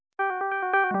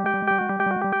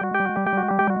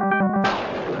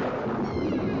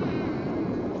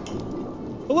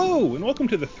Hello, and welcome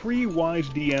to the Three Wise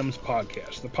DMs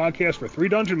podcast, the podcast where three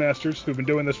dungeon masters who've been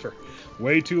doing this for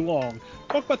way too long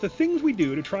talk about the things we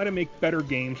do to try to make better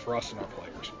games for us and our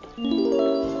players.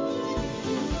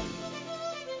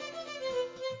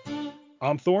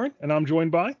 I'm Thorin, and I'm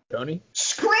joined by Tony.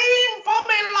 Scream for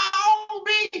me, Long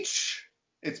Beach!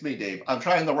 It's me, Dave. I'm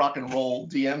trying the rock and roll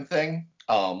DM thing.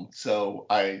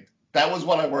 That was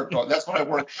what I worked on. That's what I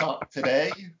workshopped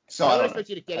today. So I don't expect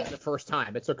you to get it the first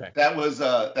time. It's okay. That was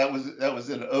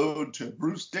an ode to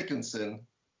Bruce Dickinson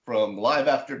from Live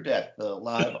After Death, the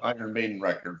live Iron Maiden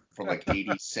record from like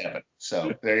 '87.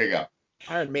 So there you go.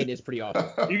 Iron Maiden is pretty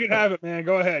awesome. You can have it, man.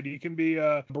 Go ahead. You can be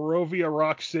Barovia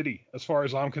Rock City, as far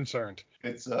as I'm concerned.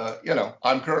 It's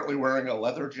I'm currently wearing a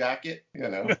leather jacket,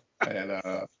 and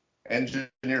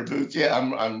engineer boots. Yeah,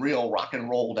 I'm real rock and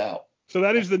rolled out. So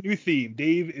that is the new theme.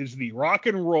 Dave is the rock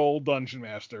and roll dungeon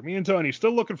master. Me and Tony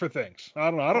still looking for things.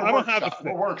 I don't know. I don't have a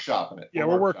thing. We're workshopping it. Yeah,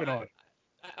 we're working on it.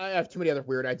 I have too many other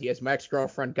weird ideas. My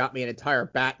ex-girlfriend got me an entire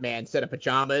Batman set of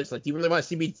pajamas. Like, do you really want to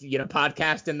see me,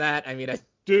 podcast in that? I mean,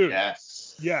 dude. Yes.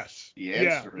 The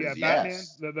answer is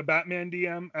yes. Batman, the Batman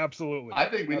DM, absolutely. I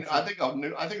think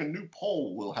a new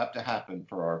poll will have to happen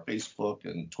for our Facebook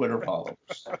and Twitter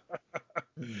followers.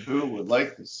 Who would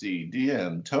like to see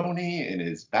DM Tony in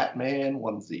his Batman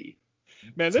onesie?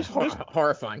 Man, this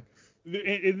horrifying.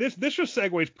 This just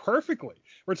segues perfectly.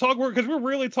 We're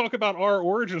really talking about our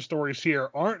origin stories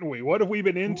here, aren't we? What have we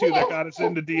been into that got us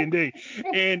into D&D?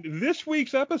 And this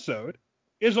week's episode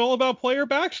is all about player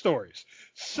backstories.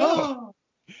 So,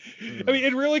 I mean,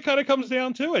 it really kind of comes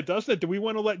down to it, doesn't it? Do we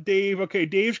want to let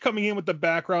Dave's coming in with the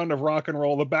background of rock and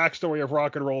roll, the backstory of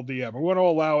rock and roll DM. We want to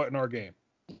allow it in our game.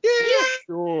 Yeah,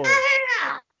 sure.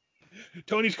 Yeah.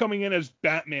 Tony's coming in as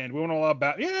Batman. We want to allow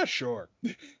Batman. Yeah, sure.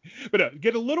 But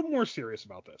get a little more serious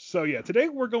about this. So, yeah, today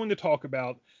we're going to talk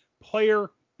about player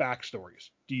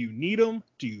backstories. Do you need them?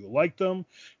 Do you like them?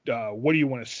 What do you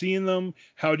want to see in them?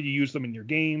 How do you use them in your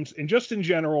games? And just in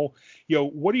general,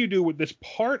 what do you do with this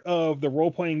part of the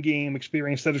role-playing game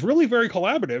experience that is really very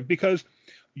collaborative? Because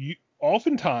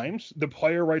oftentimes the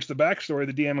player writes the backstory,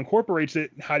 the DM incorporates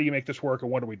it. How do you make this work,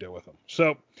 and what do we do with them?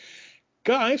 So,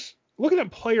 guys, looking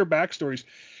at player backstories,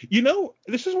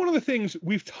 this is one of the things,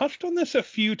 we've touched on this a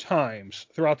few times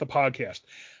throughout the podcast.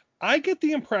 I get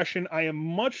the impression I am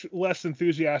much less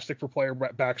enthusiastic for player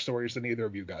backstories than either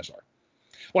of you guys are.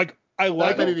 Like, I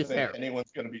like I don't think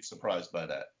anyone's going to be surprised by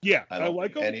that. Yeah, I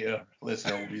like them. Any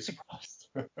listener will be surprised.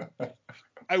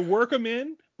 I work them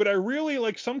in, but I really,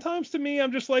 like, sometimes to me,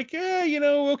 I'm just like,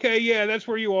 okay, yeah, that's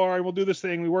where you are, and we'll do this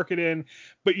thing, we work it in.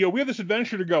 But, we have this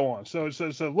adventure to go on, so it's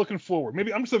looking forward.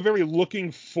 Maybe I'm just a very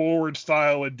looking forward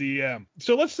style of DM.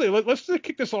 So let's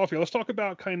kick this off here. Let's talk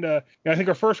about I think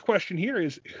our first question here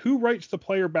is, who writes the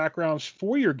player backgrounds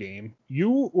for your game,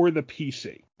 you or the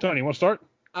PC? Tony, you want to start?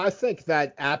 I think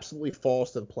that absolutely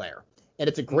falls to the player. And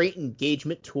it's a great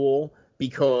engagement tool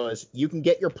because you can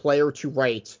get your player to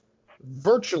write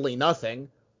virtually nothing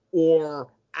or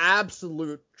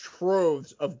absolute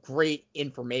troves of great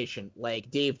information like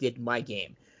Dave did in my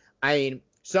game. I mean,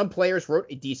 some players wrote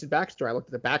a decent backstory. I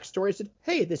looked at the backstory and said,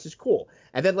 hey, this is cool.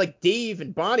 And then like Dave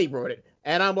and Bonnie wrote it.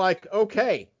 And I'm like,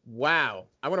 okay, wow,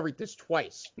 I want to read this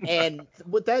twice. And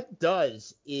what that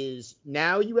does is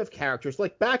now you have characters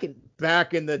like back in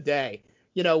the day,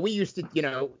 we used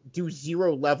to, do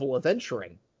 0 level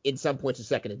adventuring in some points of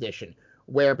second edition,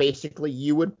 where basically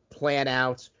you would plan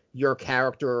out your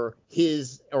character,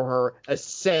 his or her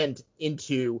ascent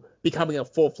into becoming a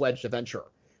full-fledged adventurer.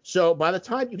 So by the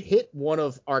time you hit one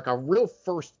of our real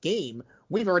first game,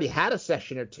 we've already had a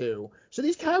session or two. So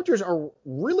these characters are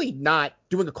really not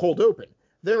doing a cold open.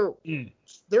 They're in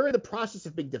the process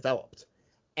of being developed.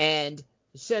 And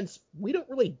since we don't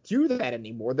really do that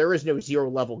anymore, there is no 0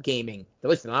 level gaming, at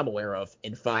least that I'm aware of,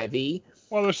 in 5e.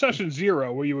 Well, there's session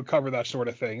 0 where you would cover that sort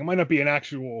of thing. It might not be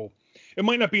it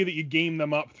might not be that you game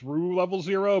them up through level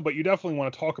 0, but you definitely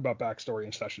want to talk about backstory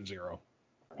in session 0.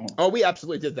 Oh, we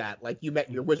absolutely did that. Like, you met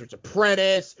your wizard's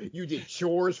apprentice, you did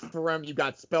chores for him, you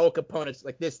got spell components,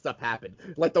 like this stuff happened.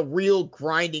 Like the real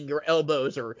grinding your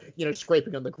elbows or,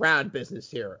 scraping on the ground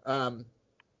business here.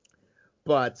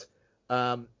 But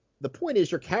the point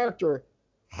is your character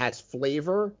has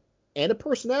flavor and a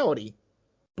personality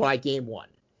by game 1.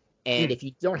 And if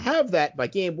you don't have that by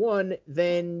game 1,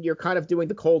 then you're kind of doing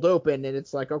the cold open, and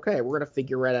it's like, okay, we're going to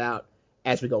figure it out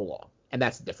as we go along. And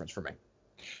that's the difference for me.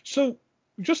 So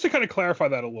just to kind of clarify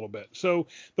that a little bit. So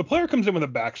the player comes in with a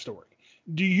backstory.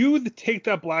 Do you take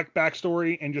that black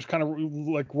backstory and just kind of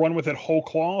like run with it whole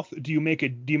cloth? Do you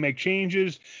make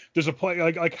changes? Does a play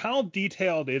like how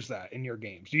detailed is that in your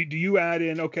games? Do you add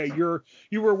in, okay,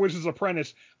 you were a wizard's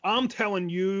apprentice. I'm telling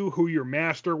you who your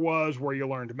master was, where you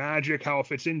learned magic, how it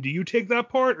fits in. Do you take that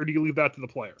part, or do you leave that to the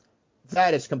player?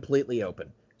 That is completely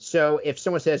open. So if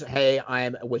someone says, hey,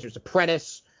 I'm a wizard's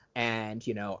apprentice, and,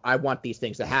 I want these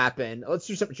things to happen. Let's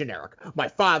do something generic. My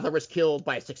father was killed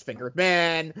by a six-fingered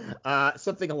man,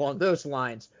 something along those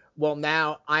lines. Well,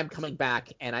 now I'm coming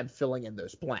back and I'm filling in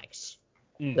those blanks.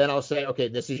 Then I'll say, okay,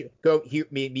 this is go here,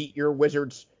 meet your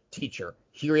wizard's teacher.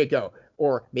 Here you go.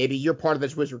 Or maybe you're part of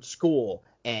this wizard school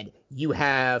and you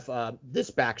have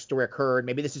this backstory occurred.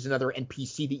 Maybe this is another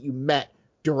NPC that you met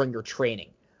during your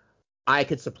training. I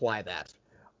could supply that,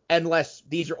 unless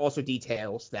these are also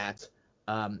details that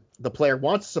the player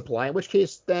wants to supply, in which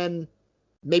case then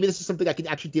maybe this is something I can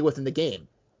actually deal with in the game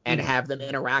and have them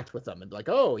interact with them and be like,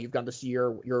 oh, you've gone to see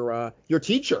your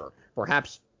teacher.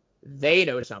 Perhaps they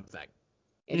know something.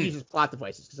 And uses plot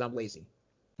devices because I'm lazy.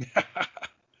 What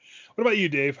about you,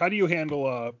 Dave? How do you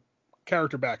handle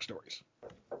character backstories?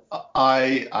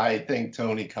 I think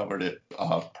Tony covered it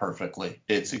perfectly.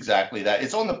 It's exactly that.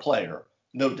 It's on the player,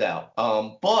 no doubt.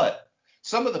 But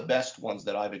some of the best ones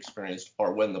that I've experienced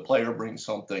are when the player brings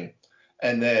something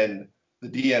and then the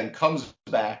DM comes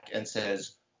back and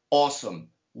says, awesome,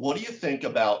 what do you think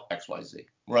about XYZ,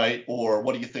 right? Or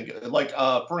what do you think? Like,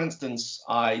 for instance,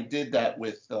 I did that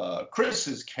with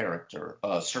Chris's character,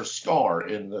 Sir Scar,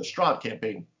 in the Strahd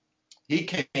campaign. He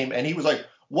came and he was like,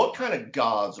 what kind of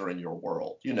gods are in your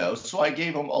world? So I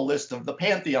gave him a list of the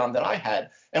pantheon that I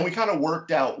had, and we kind of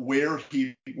worked out where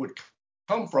he would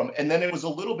come from. And then it was a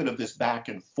little bit of this back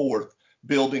and forth,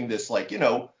 building this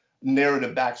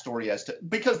narrative backstory as to,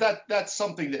 because that's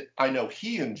something that I know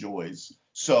he enjoys,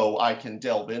 so I can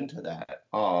delve into that.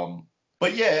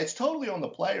 But yeah, it's totally on the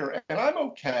player, and I'm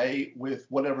okay with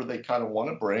whatever they kind of want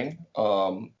to bring.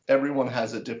 Everyone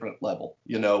has a different level,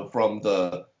 from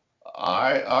the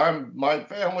my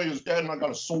family is dead and I got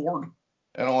a sword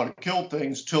and I want to kill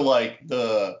things to like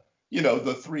the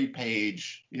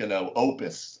 3-page,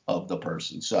 opus of the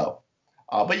person. So,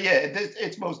 but yeah,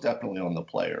 it's most definitely on the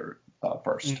player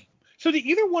first. So do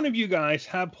either one of you guys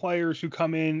have players who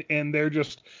come in and they're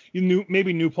just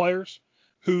maybe new players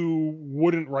who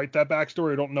wouldn't write that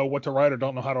backstory or don't know what to write or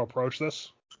don't know how to approach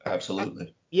this?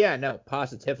 Absolutely. Yeah, no,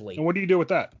 positively. And what do you do with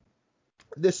that?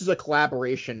 This is a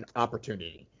collaboration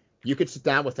opportunity. You could sit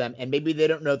down with them and maybe they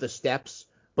don't know the steps,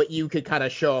 but you could kind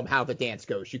of show them how the dance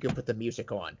goes. You can put the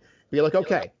music on. Be like,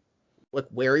 okay, look,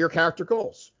 where are your character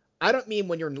goals? I don't mean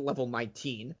when you're level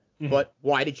 19, but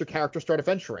why did your character start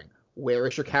adventuring? Where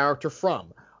is your character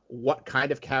from? What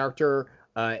kind of character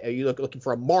are you looking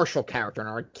for? A martial character, an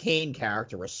arcane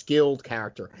character, a skilled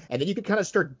character? And then you can kind of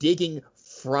start digging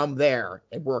from there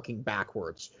and working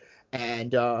backwards.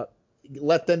 And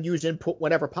let them use input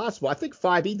whenever possible. I think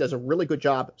 5e does a really good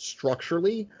job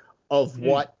structurally of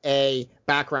what a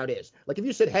background is. Like if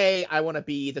you said, hey, I want to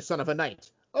be the son of a knight.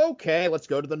 Okay, let's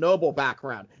go to the noble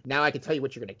background. Now I can tell you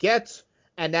what you're going to get.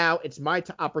 And now it's my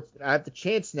opportunity. I have the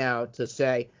chance now to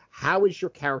say, how is your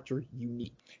character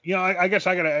unique? I guess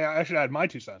I should add my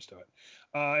 2 cents to it.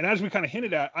 And as we kind of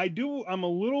hinted at, I'm a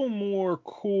little more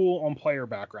cool on player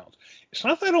backgrounds. It's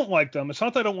not that I don't like them. It's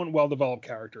not that I don't want well-developed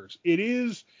characters. It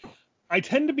is, I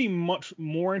tend to be much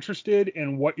more interested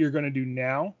in what you're going to do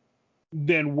now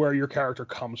than where your character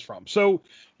comes from. So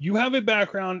you have a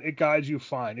background, it guides you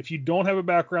fine. If you don't have a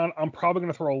background, I'm probably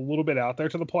going to throw a little bit out there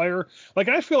to the player. Like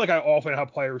I feel like I often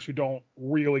have players who don't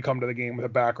really come to the game with a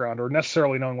background or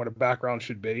necessarily knowing what a background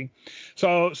should be.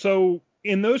 So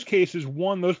in those cases,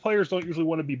 one, those players don't usually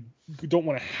want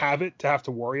to have it to have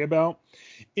to worry about.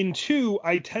 And 2,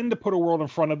 I tend to put a world in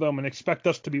front of them and expect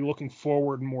us to be looking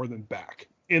forward more than back.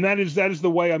 And that is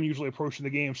the way I'm usually approaching the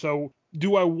game. So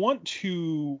do I want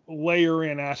to layer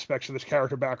in aspects of this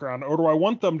character background, or do I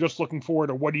want them just looking forward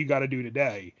to what do you got to do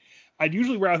today? I'd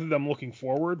usually rather them looking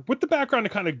forward with the background to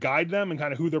kind of guide them and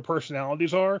kind of who their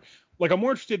personalities are. Like I'm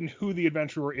more interested in who the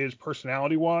adventurer is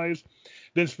personality-wise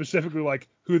than specifically like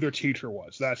who their teacher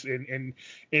was. That's in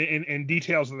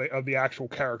details of the actual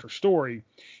character story,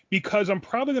 because I'm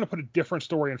probably going to put a different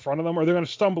story in front of them, or they're going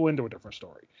to stumble into a different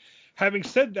story. Having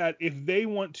said that, if they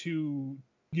want to,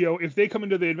 if they come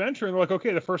into the adventure and they're like,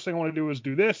 okay, the first thing I want to do is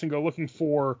do this and go looking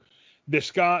for this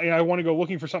guy, and I want to go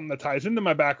looking for something that ties into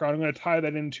my background, I'm going to tie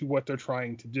that into what they're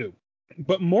trying to do.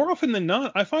 But more often than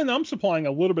not, I find I'm supplying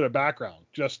a little bit of background.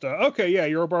 Just, okay, yeah,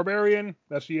 you're a barbarian.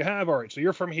 That's what you have. All right, so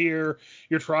you're from here.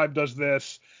 Your tribe does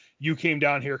this. You came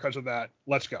down here because of that.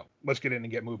 Let's go. Let's get in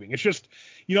and get moving. It's just,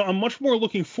 I'm much more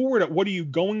looking forward at what are you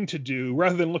going to do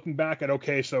rather than looking back at,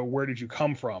 okay, so where did you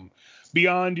come from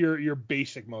beyond your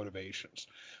basic motivations.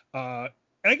 And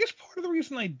I guess part of the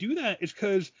reason I do that is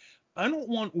because I don't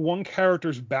want one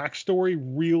character's backstory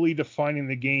really defining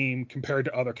the game compared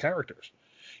to other characters.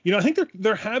 I think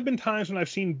there have been times when I've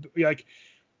seen like,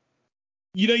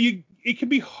 it can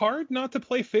be hard not to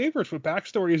play favorites with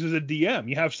backstories as a DM.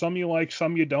 You have some you like,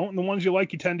 some you don't, and the ones you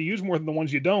like you tend to use more than the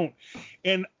ones you don't.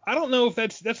 And I don't know if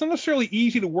that's not necessarily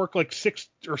easy to work like 6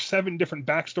 or 7 different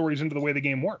backstories into the way the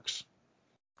game works.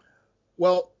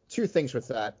 Well, 2 things with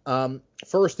that.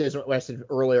 First is what I said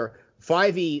earlier.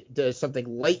 5e does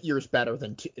something light years better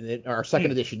than our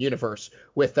second edition universe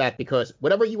with that, because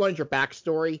whatever you wanted your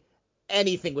backstory,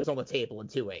 anything was on the table in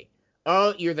 2e.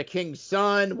 Oh, you're the king's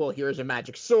son. Well, here's a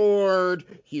magic sword.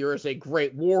 Here's a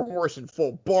great warhorse in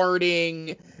full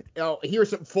barding. Here's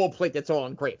some full plate that's all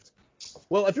engraved.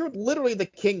 Well, if you're literally the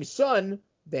king's son,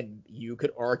 then you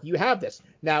could argue you have this.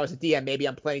 Now, as a DM, maybe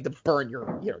I'm planning to burn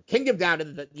your kingdom down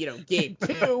in the game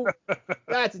 2.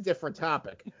 That's a different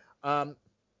topic.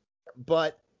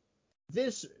 But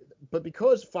because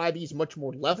 5e is much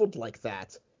more leveled like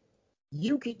that,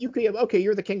 you can okay,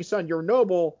 you're the king's son, you're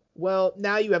noble. Well,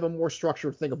 now you have a more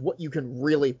structured thing of what you can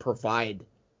really provide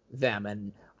them.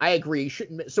 And I agree,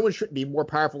 someone shouldn't be more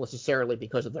powerful necessarily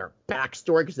because of their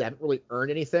backstory, because they haven't really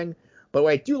earned anything. But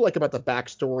what I do like about the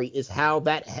backstory is how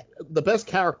the best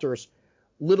characters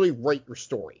literally write your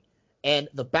story. And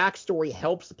the backstory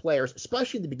helps the players,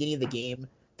 especially in the beginning of the game,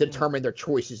 determine their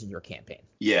choices in your campaign.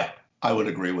 Yeah, I would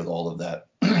agree with all of that.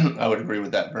 I would agree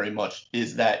with that very much,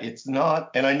 is that it's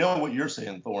not, and I know what you're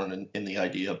saying, Thorne, in the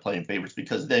idea of playing favorites,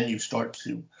 because then you start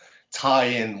to tie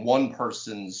in one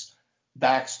person's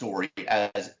backstory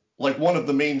as like one of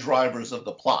the main drivers of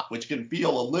the plot, which can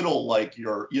feel a little like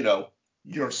your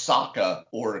Sokka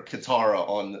or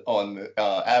Katara on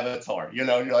Avatar. You're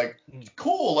like,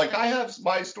 cool, like I have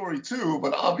my story too,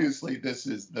 but obviously this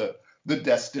is the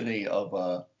destiny of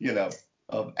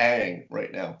of Aang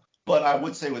right now. But I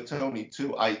would say with Tony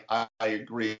too, I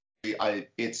agree.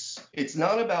 It's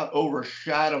not about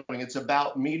overshadowing. It's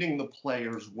about meeting the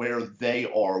players where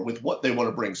they are with what they want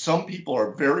to bring. Some people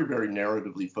are very, very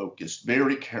narratively focused,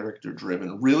 very character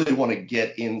driven, really want to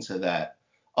get into that.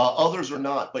 Others are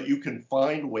not, but you can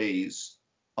find ways,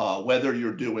 whether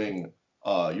you're doing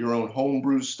your own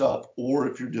homebrew stuff or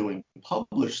if you're doing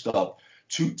published stuff,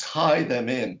 to tie them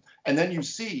in. And then you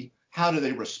see, how do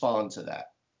they respond to that?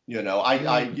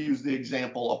 I use the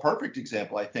example, a perfect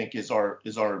example, I think, is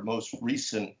our most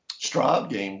recent Strahd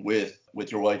game with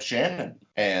your wife Shannon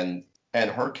and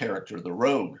her character, the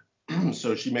rogue.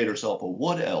 So she made herself a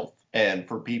wood elf, and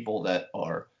for people that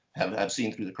have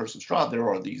seen through the Curse of Strahd, there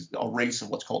are a race of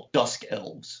what's called dusk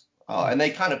elves, and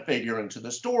they kind of figure into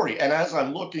the story. And as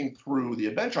I'm looking through the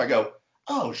adventure, I go,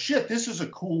 oh shit, this is a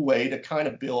cool way to kind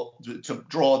of to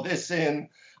draw this in.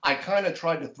 I kind of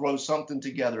tried to throw something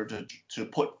together to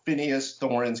put Phineas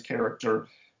Thorin's character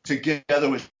together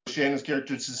with Shannon's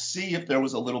character to see if there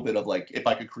was a little bit of if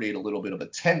I could create a little bit of a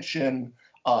tension.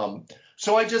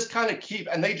 So I just kind of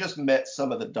and they just met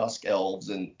some of the Dusk Elves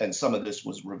and some of this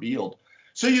was revealed.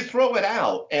 So you throw it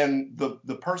out and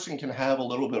the person can have a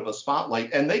little bit of a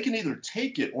spotlight and they can either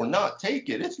take it or not take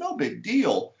it. It's no big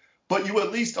deal, but you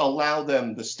at least allow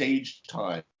them the stage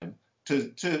time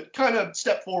to kind of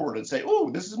step forward and say, oh,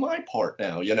 this is my part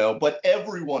now, but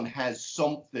everyone has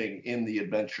something in the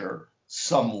adventure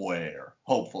somewhere,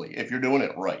 hopefully, if you're doing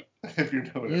it right.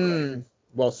 Right.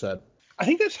 Well said. I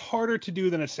think that's harder to do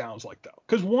than it sounds like, though.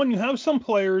 Because one, you have some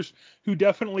players who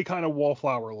definitely kind of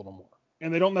wallflower a little more.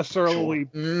 And they don't necessarily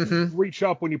reach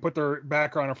up when you put their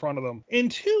background in front of them. And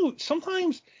two,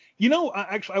 sometimes,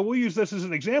 I will use this as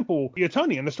an example.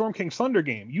 Tony, in the Storm King's Thunder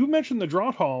game, you mentioned the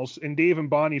Draught Halls and Dave and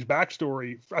Bonnie's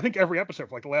backstory, I think every episode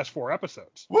for the last 4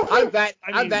 episodes. I'm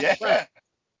that.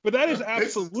 But that is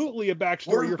absolutely a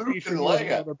backstory you're featuring more than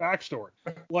another backstory.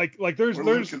 Like there's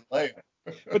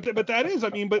but that is,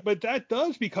 but that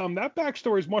does become, that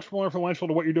backstory is much more influential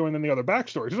to what you're doing than the other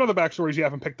backstories. There's other backstories you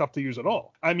haven't picked up to use at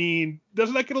all. Doesn't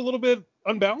that get a little bit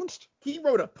unbalanced? He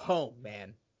wrote a poem,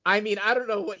 man. I don't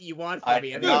know what you want from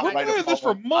me. We've had this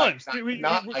for months.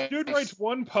 Dude writes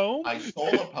one poem. I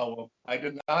stole a poem. I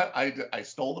did not. I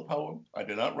stole the poem. I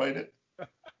did not write it.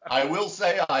 I will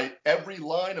say every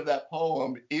line of that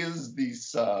poem is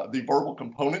the verbal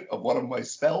component of one of my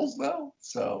spells now.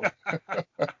 So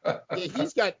yeah,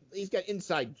 he's got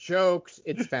inside jokes.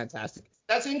 It's fantastic.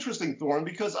 That's interesting, Thorne,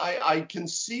 because I can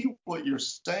see what you're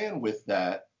saying with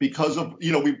that because of,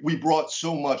 we brought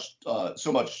so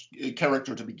much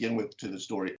character to begin with to the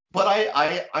story. But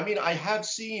I mean, I have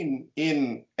seen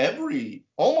in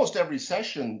almost every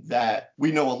session that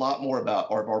we know a lot more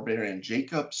about our barbarian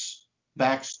Jacob's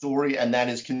backstory, and that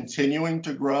is continuing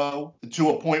to grow to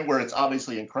a point where it's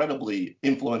obviously incredibly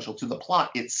influential to the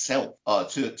plot itself,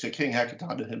 to King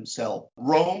Hecatonda himself.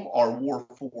 Rome, our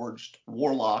war-forged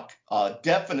warlock,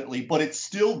 definitely, but it's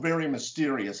still very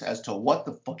mysterious as to what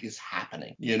the fuck is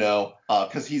happening,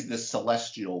 because he's this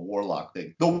celestial warlock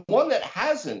thing. The one that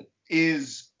hasn't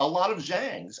is a lot of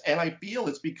Zhang's, and I feel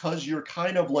it's because you're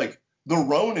kind of like the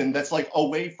Ronin that's like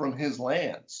away from his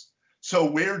lands. So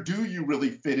where do you really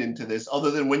fit into this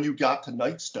other than when you got to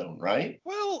Nightstone, right?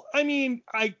 Well, I mean,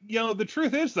 the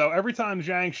truth is, though, every time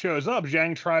Zhang shows up,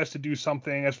 Zhang tries to do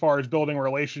something as far as building a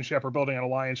relationship or building an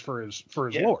alliance for his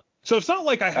lord. So it's not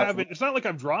like I haven't, it's not like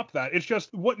I've dropped that. It's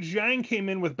just what Zhang came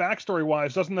in with backstory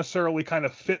wise doesn't necessarily kind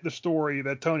of fit the story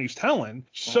that Tony's telling.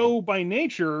 So by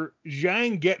nature,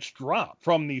 Zhang gets dropped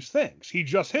from these things. He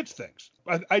just hits things.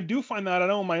 I do find that I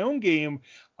know in my own game,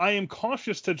 I am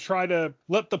cautious to try to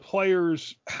let the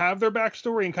players have their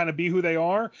backstory and kind of be who they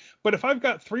are. But if I've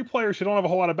got 3 players who don't have a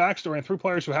whole lot of backstory and 3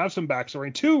 players who have some backstory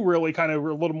and 2 really kind of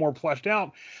a little more fleshed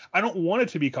out, I don't want it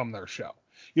to become their show.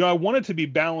 I want it to be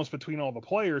balanced between all the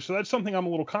players. So that's something I'm a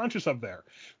little conscious of there.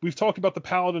 We've talked about the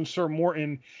Paladin, Sir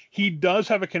Morton. He does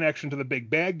have a connection to the big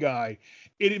bad guy.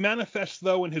 It manifests,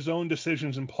 though, in his own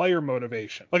decisions and player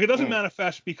motivation. Like, it doesn't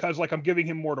manifest because, like, I'm giving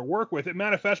him more to work with. It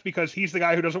manifests because he's the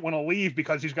guy who doesn't want to leave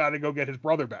because he's got to go get his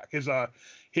brother back, his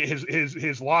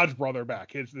lodge brother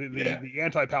back, the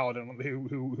anti-paladin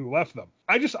who left them.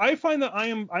 I find that I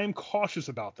am cautious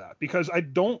about that because I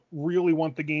don't really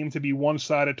want the game to be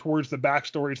one-sided towards the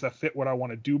backstories that fit what I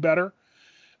want to do better.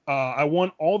 I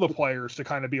want all the players to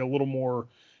kind of be a little more,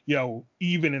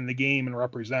 even in the game and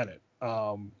represented.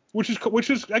 Which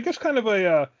is I guess kind of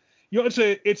a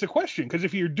it's a question, because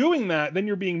if you're doing that, then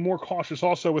you're being more cautious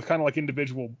also with kind of like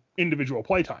individual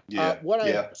playtime.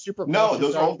 I'm super cautious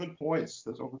those are all good points.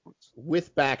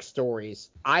 With backstories,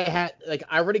 I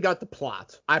already got the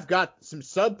plot. I've got some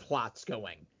subplots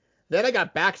going. Then I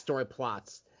got backstory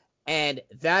plots, and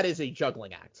that is a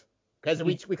juggling act. Because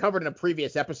we covered in a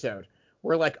previous episode,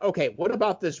 we're like, okay, what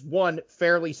about this one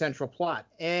fairly central plot?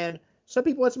 And some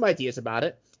people had some ideas about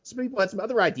it. Some people had some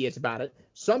other ideas about it.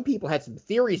 Some people had some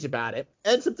theories about it.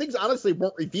 And some things honestly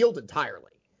weren't revealed entirely.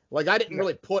 Like, I didn't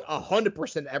really put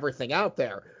 100% everything out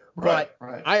there. But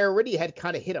I already had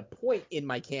kind of hit a point in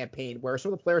my campaign where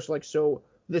some of the players were like, so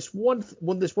this one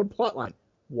plot line,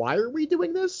 why are we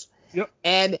doing this? Yep.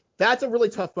 And that's a really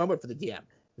tough moment for the DM.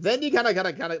 Then you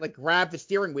gotta like grab the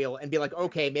steering wheel and be like,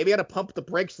 okay, maybe I gotta pump the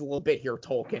brakes a little bit here,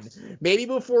 Tolkien. Maybe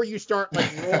before you start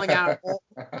like rolling out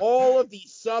all of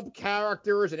these sub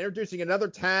characters and introducing another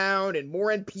town and more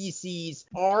NPCs,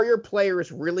 are your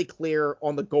players really clear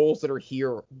on the goals that are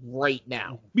here right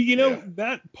now? But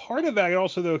that part of that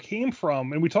also though came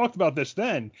from, and we talked about this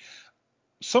then,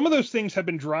 some of those things have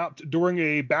been dropped during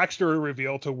a backstory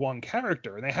reveal to one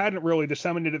character, and they hadn't really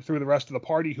disseminated it through the rest of the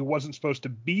party who wasn't supposed to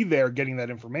be there getting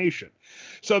that information.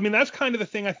 So, I mean, that's kind of the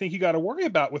thing I think you got to worry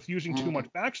about with using too much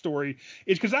backstory,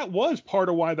 is because that was part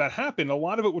of why that happened. A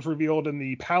lot of it was revealed in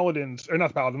the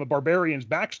the Barbarians'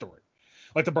 backstory.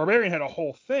 Like, the Barbarian had a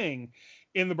whole thing,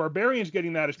 and the Barbarian's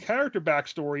getting that as character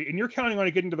backstory, and you're counting on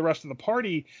it getting to the rest of the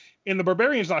party, and the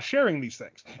Barbarian's not sharing these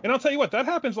things. And I'll tell you what, that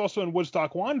happens also in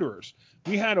Woodstock Wanderers.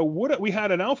 We had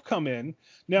an elf come in.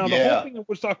 Now, the whole thing in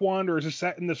Woodstock Wanderers is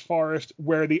set in this forest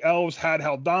where the elves had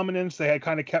held dominance. They had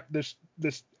kind of kept this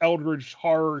eldritch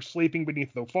horror sleeping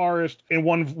beneath the forest, and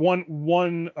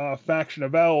one faction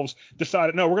of elves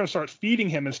decided, no, we're going to start feeding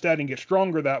him instead and get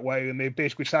stronger that way, and they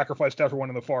basically sacrificed everyone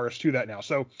in the forest to that now.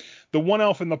 So the one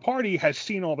elf in the party has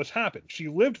seen all this happen. She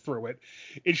lived through it,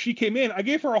 and she came in. I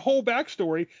gave her a whole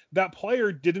backstory. That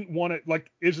player didn't want it,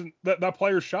 that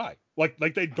player's shy.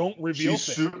 Like they don't reveal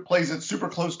things. She plays it super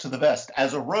close to the vest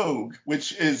as a rogue,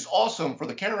 which is awesome for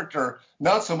the character,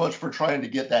 not so much for trying to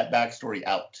get that backstory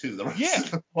out to the rest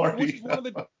of the party. Which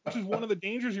is one of the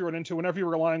dangers you run into whenever you're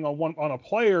relying on a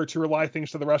player to relay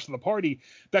things to the rest of the party.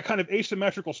 That kind of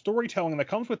asymmetrical storytelling that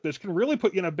comes with this can really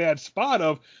put you in a bad spot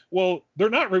of, well, they're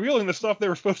not revealing the stuff they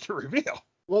were supposed to reveal.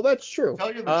 Well, that's true. To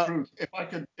tell you the truth, if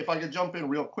I could jump in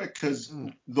real quick, because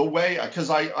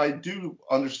I do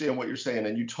understand what you're saying,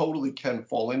 and you totally can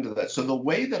fall into that. So the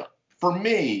way that, for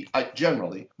me,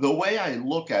 the way I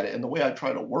look at it and the way I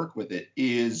try to work with it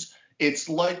is it's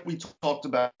like we talked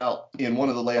about in one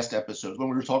of the last episodes when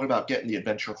we were talking about getting the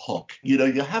adventure hook. You know,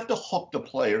 you have to hook the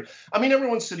player. I mean,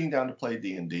 everyone's sitting down to play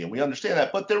D&D, and we understand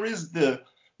that, but there is the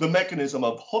mechanism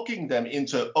of hooking them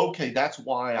into, okay, that's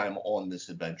why I'm on this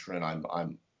adventure and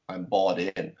I'm bought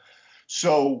in.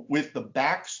 So with the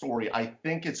backstory, I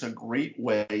think it's a great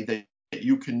way that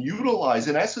you can utilize,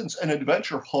 in essence, an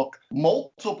adventure hook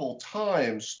multiple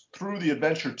times through the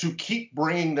adventure to keep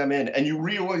bringing them in, and you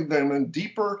reeling them in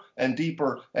deeper and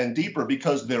deeper and deeper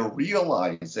because they're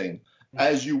realizing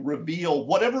as you reveal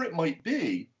whatever it might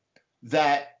be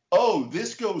that, oh,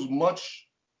 this goes much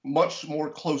more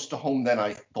close to home than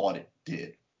I thought it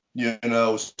did. You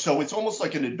know, so it's almost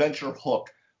like an adventure hook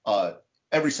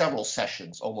every several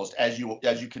sessions, almost, as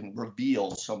you can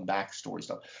reveal some backstory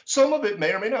stuff. Some of it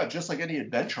may or may not, just like any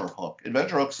adventure hook.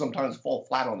 Adventure hooks sometimes fall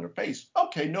flat on their face.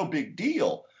 Okay, no big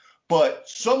deal. But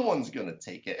someone's going to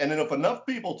take it. And then if enough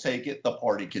people take it, the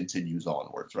party continues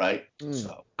onwards, right?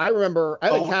 So I remember I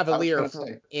had a Cavalier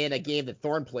in a game that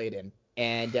Thorn played in.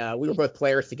 And we were both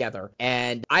players together.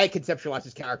 And I had conceptualized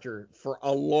this character for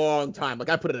a long time. Like,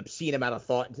 I put an obscene amount of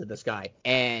thought into this guy.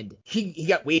 And he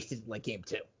got wasted in, like, game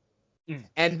 2.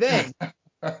 And then,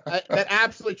 that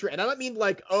absolutely true. And I don't mean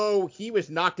like, oh, he was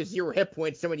knocked to 0 hit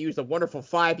points. Someone used a wonderful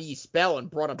 5e spell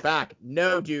and brought him back.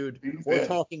 No, dude. We're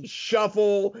talking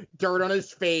shovel, dirt on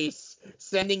his face,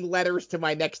 sending letters to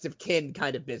my next of kin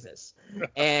kind of business.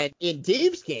 And in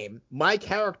Dave's game, my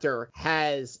character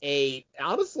has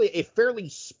honestly a fairly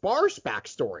sparse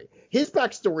backstory. His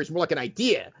backstory is more like an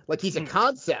idea. Like, he's a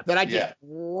concept that I just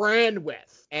ran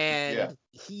with. And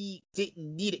he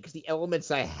didn't need it because the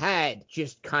elements I had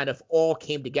just kind of all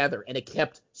came together, and it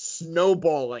kept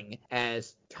snowballing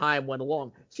as time went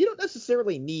along. So you don't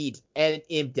necessarily need an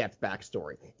in-depth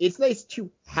backstory. It's nice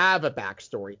to have a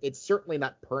backstory. It's certainly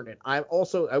not pertinent. I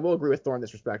will agree with Thor in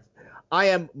this respect. I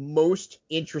am most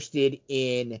interested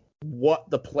in what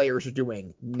the players are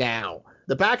doing now.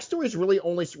 The backstory is really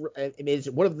only is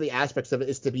one of the aspects of it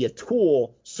is to be a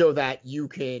tool so that you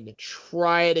can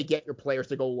try to get your players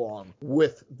to go along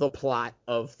with the plot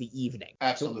of the evening.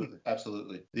 Absolutely.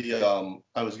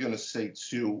 I was going to say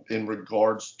too, in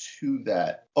regards to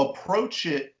that, approach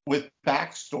it with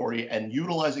backstory and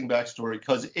utilizing backstory,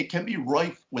 because it can be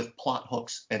rife with plot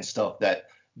hooks and stuff that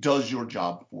does your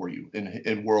job for you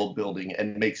in world building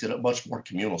and makes it a much more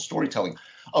communal storytelling.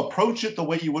 Approach it the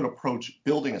way you would approach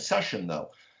building a session,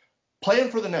 though.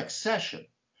 Plan for the next session.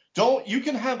 You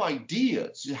can have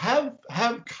ideas, have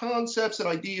concepts and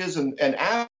ideas and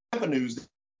avenues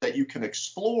that you can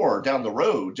explore down the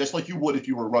road, just like you would if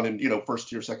you were running, first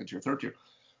tier, second tier, third tier.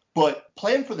 But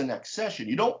plan for the next session.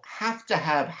 You don't have to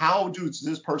have how does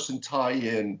this person tie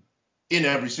in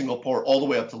every single part all the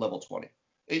way up to level 20.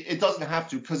 It doesn't have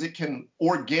to, because it can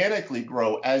organically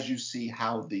grow as you see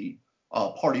how the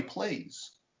party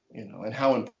plays, and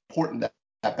how important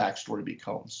that backstory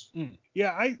becomes.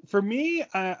 Yeah, for me,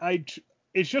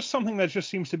 it's just something that just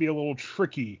seems to be a little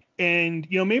tricky. And,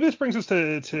 maybe this brings us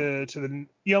to the,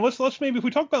 let's maybe, if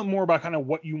we talk about more about kind of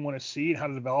what you want to see and how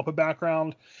to develop a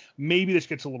background, maybe this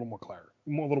gets a little more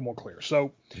clear.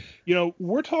 So,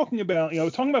 we're talking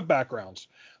about backgrounds.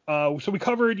 So we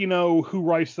covered, who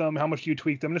writes them, how much do you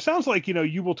tweak them. And it sounds like,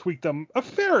 you will tweak them a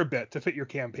fair bit to fit your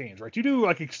campaigns, right? Do you do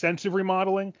like extensive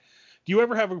remodeling? Do you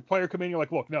ever have a player come in and you're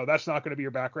like, look, no, that's not going to be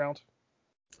your background?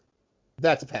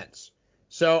 That depends.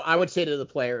 So I would say to the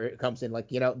player who comes in, like,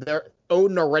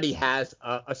 Odin already has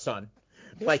a son.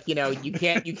 Like, you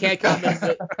can't come in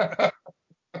with...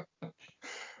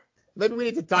 Maybe we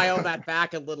need to dial that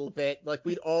back a little bit. Like,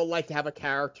 we'd all like to have a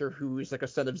character who's like a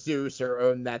son of Zeus or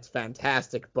Odin. That's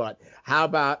fantastic. But how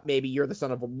about maybe you're the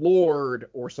son of a lord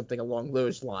or something along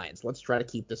those lines? Let's try to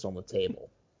keep this on the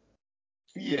table.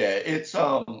 Yeah, it's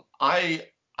I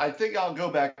think I'll go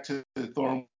back to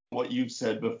Thorn, what you've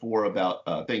said before about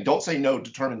don't say no,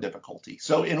 determine difficulty.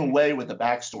 So in a way with the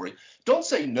backstory, don't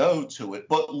say no to it,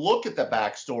 but look at the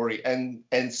backstory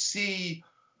and see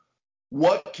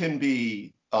what can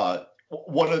be.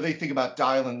 What do they think about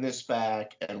dialing this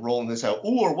back and rolling this out?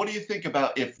 Or what do you think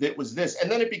about if it was this?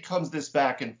 And then it becomes this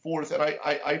back and forth. And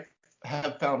I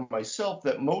have found myself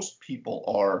that most people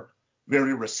are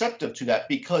very receptive to that,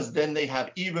 because then they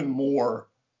have even more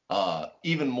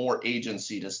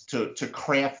agency to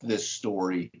craft this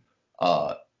story,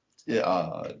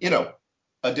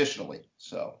 additionally.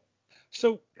 So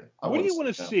what do you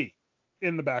want to see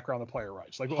in the background the player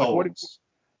writes? Like poems.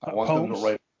 I want poems? them to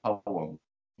write a poem.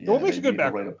 Yeah, what makes a good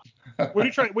background? What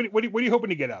are you hoping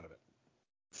to get out of it?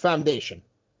 Foundation.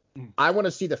 I want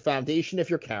to see the foundation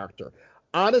of your character.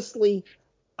 Honestly,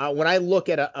 when I look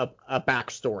at a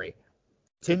backstory,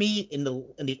 to me in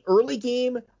the early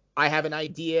game, I have an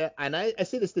idea, and I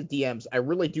say this to DMs, I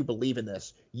really do believe in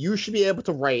this. You should be able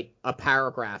to write a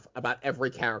paragraph about every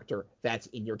character that's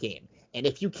in your game. And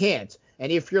if you can't,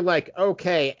 and if you're like,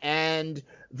 okay, and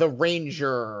the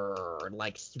ranger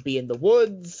likes to be in the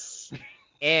woods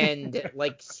and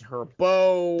likes her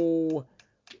bow,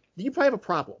 you probably have a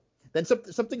problem. Then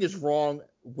something is wrong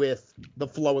with the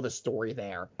flow of the story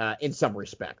there, in some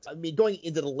respect. I mean, going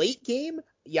into the late game,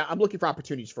 yeah, I'm looking for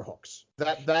opportunities for hooks.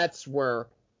 That's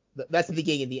the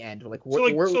beginning and the end. Like,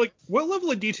 what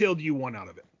level of detail do you want out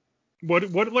of it?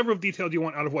 What level of detail do you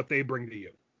want out of what they bring to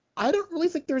you? I don't really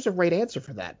think there's a right answer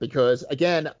for that, because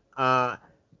again,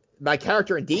 my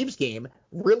character in Dave's game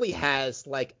really has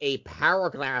like a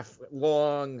paragraph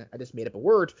long. I just made up a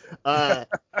word.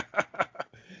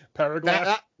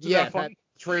 Paragraph.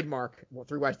 Trademark. Well,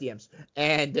 3 Wise DMs,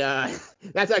 and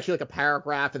that's actually like a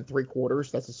paragraph and 3/4.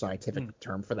 That's a scientific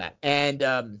term for that. And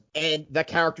that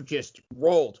character just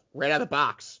rolled right out of the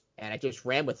box, and I just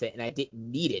ran with it, and I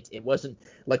didn't need it. It wasn't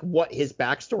like what his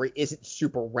backstory isn't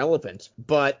super relevant,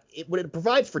 but what it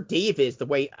provides for Dave is the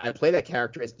way I play that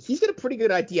character is he's got a pretty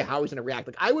good idea how he's going to react.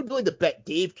 Like, I would be willing to bet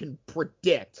Dave can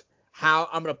predict how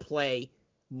I'm going to play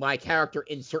my character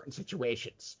in certain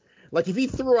situations. Like, if he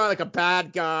threw out like a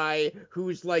bad guy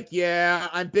who's like, yeah,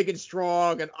 I'm big and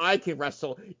strong and I can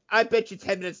wrestle, I bet you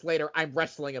 10 minutes later I'm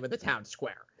wrestling him in the town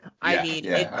square.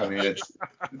 It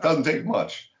doesn't take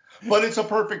much. But it's a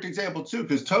perfect example, too,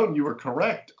 because, Tone, you were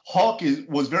correct. Hawk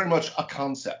was very much a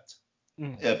concept,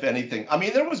 if anything. I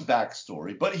mean, there was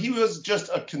backstory, but he was just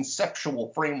a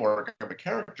conceptual framework of a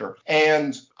character.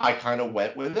 And I kind of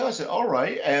went with it. I said, all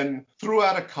right, and threw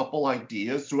out a couple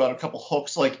ideas, threw out a couple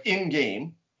hooks, like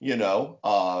in-game.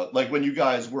 Like when you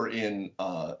guys were in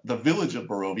the village of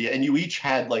Barovia, and you each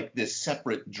had like this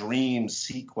separate dream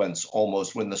sequence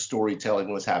almost when the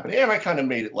storytelling was happening. And I kind of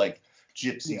made it like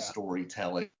gypsy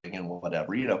storytelling and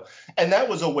whatever, And that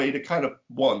was a way to kind of,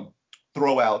 one,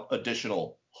 throw out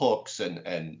additional hooks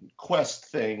and quest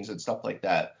things and stuff like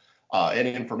that, and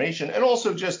information, and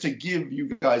also just to give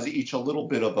you guys each a little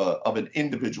bit of an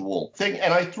individual thing.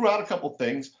 And I threw out a couple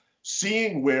things,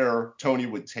 seeing where Tony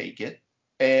would take it.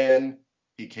 And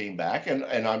he came back, and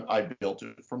I built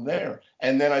it from there.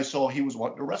 And then I saw he was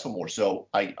wanting to wrestle more, so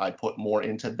I put more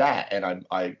into that, and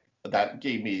that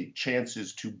gave me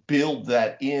chances to build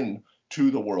that in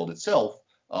to the world itself.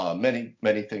 Many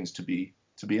things to be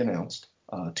announced,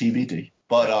 TBD.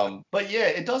 But yeah,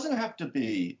 it doesn't have to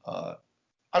be. I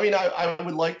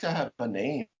would like to have a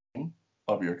name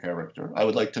of your character. I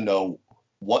would like to know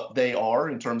what they are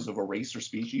in terms of a race or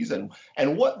species, and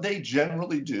what they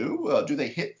generally do. Do they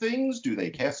hit things? Do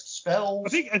they cast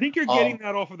spells? I think you're getting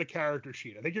that off of the character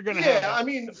sheet. I think you're gonna have. Yeah, I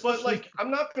mean, but like, I'm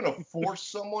not gonna force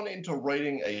someone into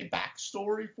writing a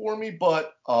backstory for me,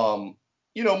 but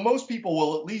most people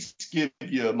will at least give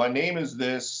you, my name is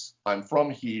this, I'm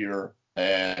from here,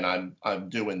 and I'm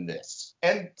doing this.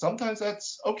 And sometimes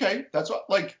that's okay. That's what,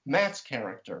 like Matt's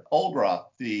character, Ulgra,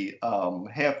 the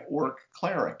half-orc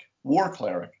cleric. War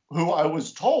cleric, who I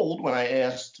was told when I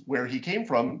asked where he came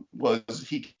from was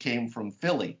he came from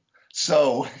Philly.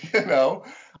 So,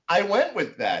 I went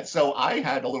with that. So I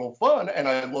had a little fun, and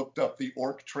I looked up the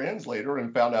orc translator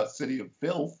and found out City of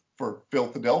Filth for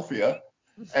Philadelphia,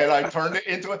 and I turned it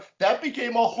into that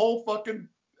became a whole fucking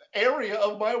area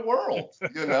of my world,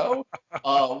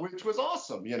 which was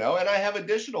awesome, and I have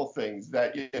additional things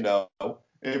that,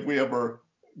 if we ever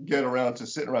get around to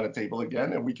sitting around a table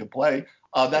again and we can play,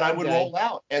 that I would roll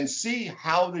out and see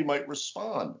how they might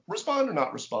respond or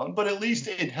not respond, but at least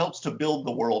it helps to build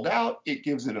the world out. It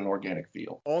gives it an organic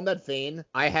feel. On that vein,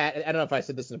 I don't know if I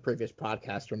said this in a previous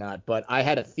podcast or not, but I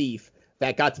had a thief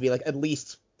that got to be like at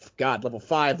least, level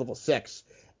 5, level 6,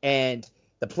 and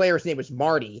the player's name was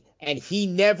Marty, and he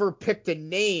never picked a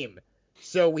name,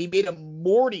 so we made him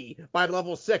Morty by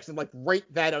level 6, and like,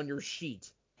 write that on your sheet.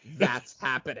 That's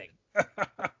happening.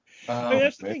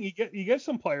 That's the thing. You get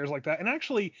some players like that, and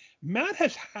actually, Matt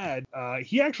has had.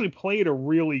 He actually played a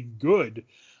really good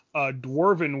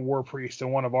dwarven war priest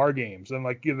in one of our games, and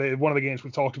like one of the games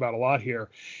we've talked about a lot here.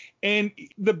 And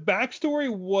the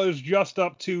backstory was just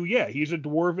up to he's a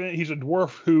dwarven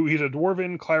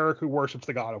cleric who worships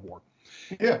the god of war.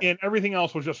 Yeah. And everything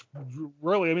else was just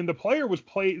really. I mean, the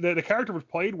character was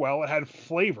played well. It had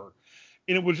flavor.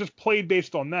 And it was just played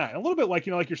based on that. And a little bit like,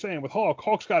 like you're saying with Hawk.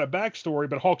 Hawk's got a backstory,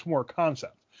 but Hawk's more a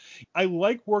concept. I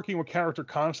like working with character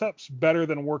concepts better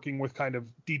than working with kind of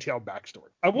detailed backstory.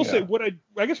 I will say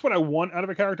I guess what I want out of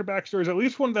a character backstory is at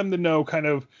least want them to know kind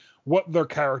of what their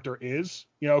character is.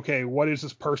 Okay, what is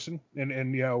this person,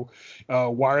 and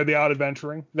why are they out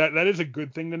adventuring? That is a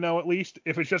good thing to know, at least.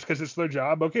 If it's just because it's their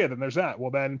job, okay, then there's that.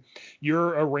 Well, then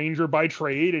you're a ranger by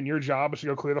trade, and your job is to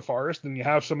go clear the forest, and you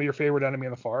have some of your favorite enemy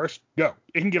in the forest. Go.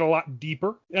 It can get a lot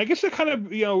deeper. And I guess that kind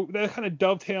of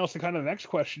dovetails to kind of the next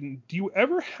question. Do you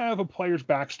ever have a player's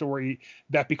backstory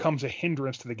that becomes a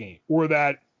hindrance to the game, or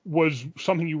that was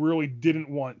something you really didn't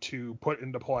want to put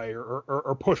into play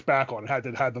or push back on, had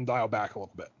them dial back a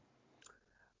little bit?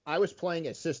 I was playing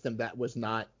a system that was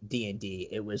not D&D.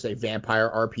 It was a vampire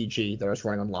RPG that I was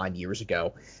running online years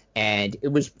ago, and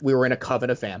we were in a coven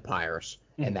of vampires,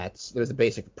 and that was the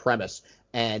basic premise.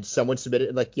 And someone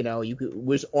submitted, it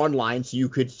was online, so you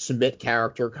could submit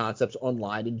character concepts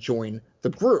online and join the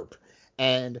group.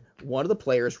 And one of the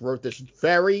players wrote this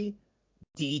very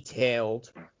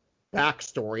detailed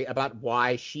backstory about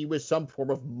why she was some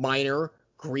form of minor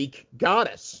Greek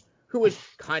goddess who was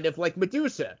kind of like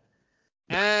Medusa.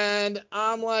 And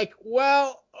I'm like,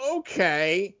 well,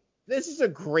 okay, this is a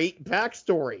great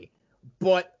backstory,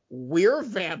 but we're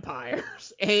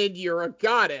vampires and you're a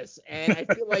goddess. And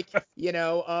I feel like,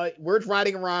 we're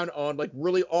riding around on like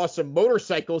really awesome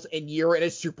motorcycles and you're in a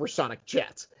supersonic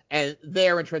jet. And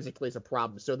there intrinsically is a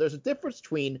problem. So there's a difference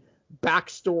between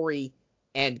backstory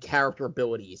and character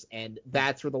abilities, and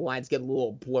that's where the lines get a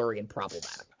little blurry and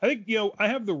problematic. I think, I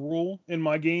have the rule in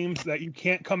my games that you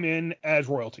can't come in as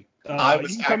royalty. I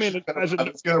was going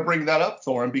to bring that up,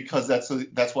 Thorin, because that's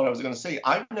what I was going to say.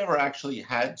 I've never actually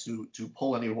had to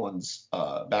pull anyone's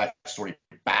backstory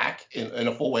back in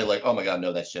a full way. Like, oh my God,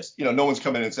 no, that's just, no one's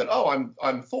come in and said, oh,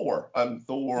 I'm Thor. I'm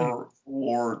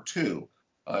Thor 2.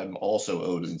 I'm also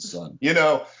Odin's son.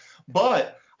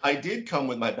 But I did come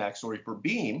with my backstory for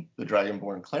Beam, the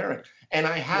Dragonborn cleric, and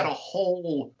I had a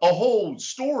whole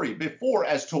story before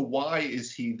as to why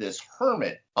is he this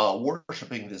hermit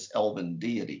worshiping this elven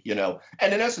deity,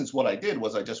 And in essence, what I did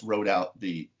was I just wrote out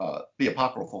the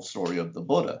apocryphal story of the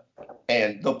Buddha,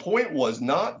 and the point was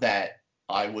not that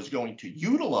I was going to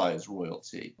utilize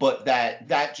royalty, but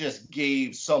that just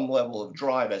gave some level of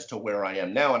drive as to where I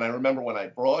am now. And I remember when I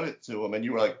brought it to him, and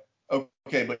you were like,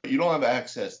 okay, but you don't have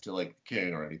access to like the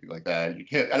king or anything like that. You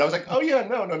can't. And I was like, oh yeah,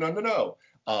 no.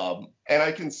 And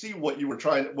I can see what you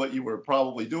were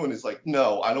probably doing is like,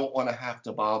 no, I don't want to have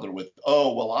to bother with,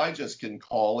 oh, well, I just can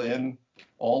call in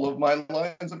all of my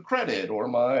lines of credit or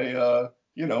my,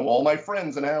 all my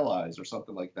friends and allies or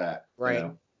something like that. Right.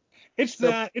 It's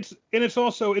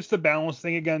the balance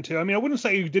thing again too. I mean, I wouldn't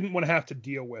say you didn't want to have to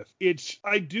deal with.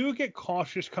 I do get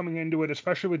cautious coming into it,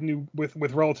 especially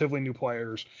with relatively new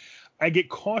players. I get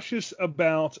cautious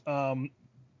about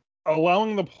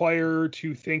allowing the player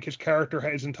to think his character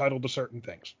is entitled to certain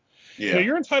things. Yeah.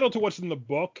 You're entitled to what's in the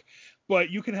book, but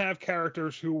you can have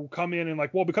characters who come in and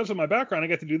like, well, because of my background, I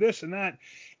get to do this and that.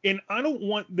 And I don't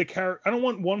want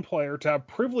one player to have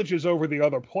privileges over the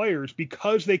other players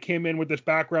because they came in with this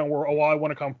background where, I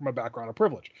want to come from a background of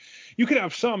privilege. You could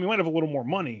have some, you might have a little more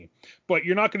money, but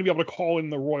you're not going to be able to call in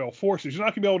the royal forces. You're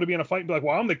not going to be able to be in a fight and be like,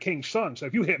 well, I'm the king's son, so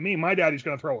if you hit me, my daddy's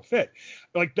going to throw a fit.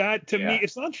 Like that, to me,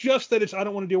 it's not just that I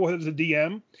don't want to deal with it as a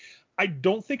DM. I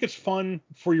don't think it's fun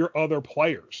for your other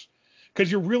players, because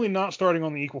you're really not starting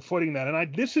on the equal footing then.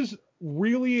 And this is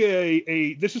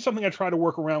really this is something I try to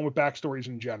work around with backstories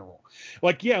in general.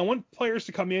 Like, I want players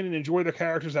to come in and enjoy their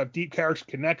characters, have deep characters,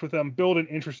 connect with them, build an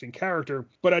interesting character,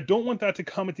 but I don't want that to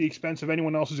come at the expense of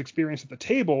anyone else's experience at the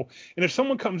table. And if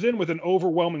someone comes in with an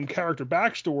overwhelming character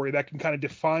backstory that can kind of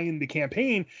define the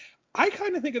campaign, I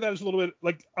kind of think of that as a little bit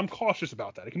like I'm cautious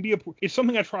about that. It's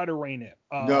something I try to rein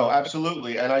in. No,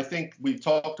 absolutely, and I think we've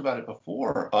talked about it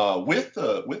before with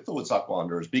the Woodstock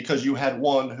Wanderers, because you had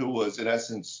one who was in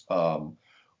essence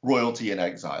royalty in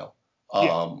exile,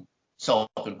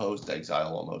 self-imposed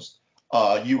exile almost.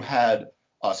 You had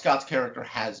Scott's character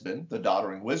Hasbin, the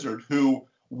doddering wizard, who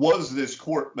was this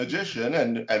court magician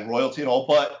and royalty and all,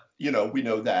 but we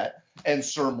know that. And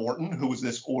Sir Morton, who was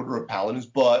this order of paladins,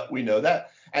 but we know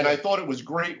that. And I thought it was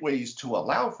great ways to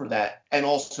allow for that and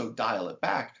also dial it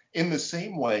back. In the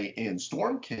same way in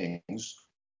Storm Kings,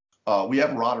 we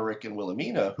have Roderick and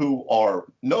Wilhelmina, who are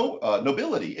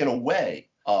nobility in a way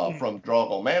from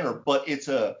Draugr Manor, but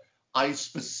I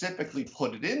specifically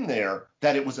put it in there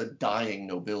that it was a dying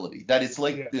nobility, that it's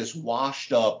like this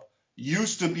washed up,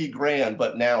 used to be grand,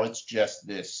 but now it's just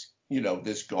this,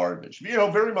 this garbage.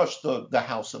 Very much the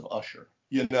House of Usher,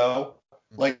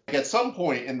 Like at some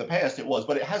point in the past it was,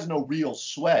 but it has no real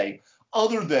sway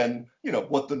other than,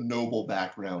 what the noble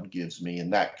background gives me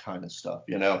and that kind of stuff,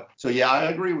 So I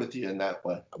agree with you in that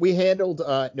way. We handled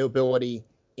nobility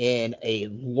in a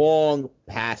long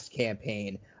past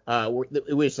campaign.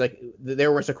 It was like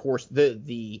there was, of course,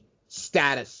 the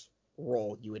status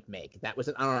roll you would make. That was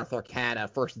an Unearthed Arcana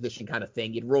first edition kind of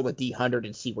thing. You'd roll the D100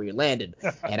 and see where you landed.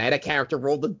 And I had a character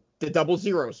roll the double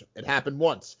zeros. It happened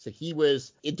once. So he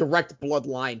was a direct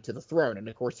bloodline to the throne. And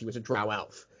of course, he was a drow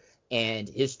elf. And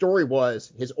his story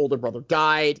was his older brother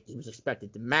died. He was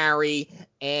expected to marry,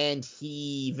 and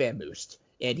he vamoosed.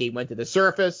 And he went to the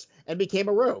surface and became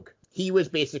a rogue. He was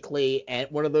basically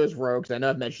one of those rogues. I know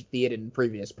I've mentioned it in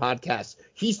previous podcasts.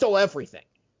 He stole everything.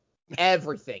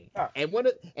 Everything.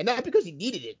 And not because he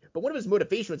needed it, but one of his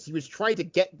motivations, he was trying to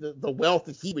get the wealth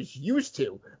that he was used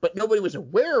to, but nobody was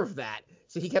aware of that.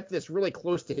 So he kept this really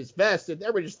close to his vest, and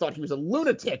everybody just thought he was a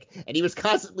lunatic, and he was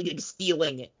constantly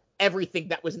stealing everything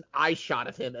that was an eye shot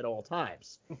of him at all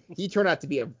times. He turned out to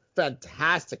be a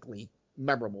fantastically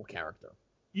memorable character.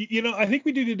 I think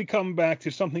we do need to come back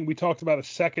to something we talked about a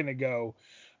second ago,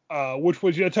 which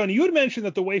was, Tony, you had mentioned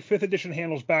that the way 5th edition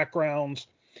handles backgrounds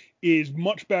is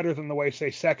much better than the way, say,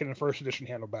 2nd and 1st edition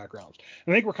handle backgrounds.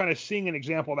 And I think we're kind of seeing an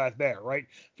example of that there, right?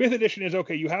 5th edition is,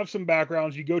 okay, you have some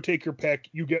backgrounds, you go take your pick,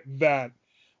 you get that.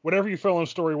 Whatever you fill in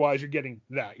story-wise, you're getting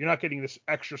that. You're not getting this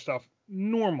extra stuff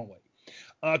normally.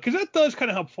 Because that does kind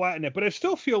of help flatten it. But I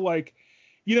still feel like,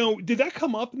 did that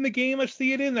come up in the game as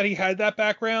Theoden, that he had that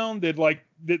background? Did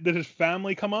his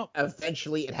family come up?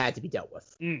 Eventually, it had to be dealt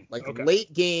with. Okay.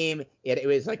 Late game, it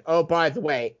was like, oh, by the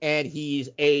way, and he's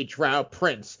a drow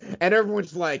prince. And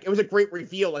everyone's like, it was a great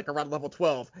reveal, like around level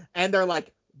 12. And they're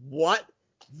like, what?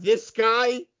 This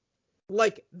guy?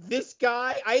 This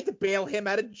guy, I had to bail him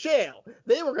out of jail.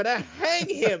 They were going to hang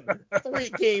him 3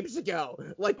 games ago.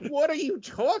 What are you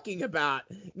talking about?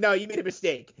 No, you made a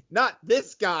mistake. Not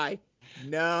this guy.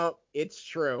 No, it's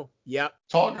true. Yep.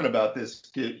 Talking about this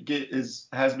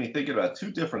has me thinking about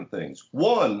 2 different things.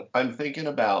 One, I'm thinking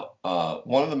about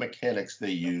one of the mechanics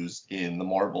they use in the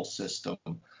Marvel system,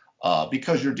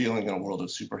 because you're dealing in a world of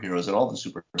superheroes and all the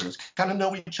superheroes kind of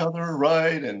know each other,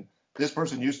 right? And this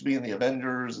person used to be in the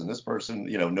Avengers, and this person,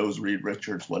 knows Reed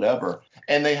Richards, whatever.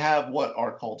 And they have what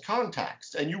are called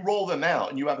contacts, and you roll them out,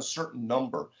 and you have a certain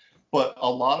number. But a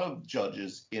lot of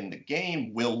judges in the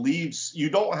game will leave. You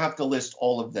don't have to list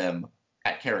all of them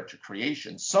at character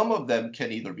creation. Some of them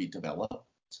can either be developed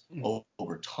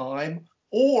over time,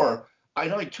 or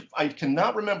I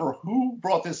cannot remember who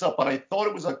brought this up, but I thought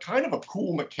it was a kind of a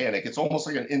cool mechanic. It's almost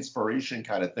like an inspiration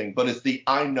kind of thing, but it's the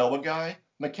I know a guy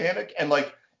mechanic. And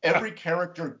every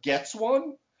character gets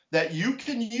one that you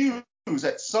can use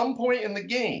at some point in the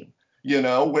game,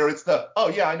 where it's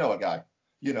oh yeah, I know a guy,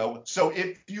 So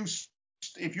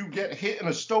if you get hit in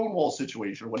a stonewall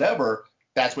situation or whatever,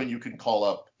 that's when you can call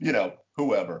up,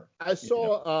 whoever. I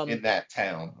saw in that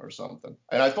town or something.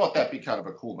 And I thought that'd be kind of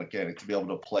a cool mechanic to be able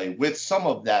to play with some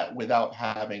of that without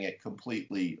having it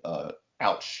completely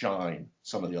outshine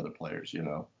some of the other players,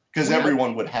 because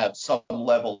everyone would have some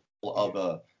level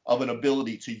of an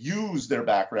ability to use their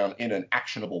background in an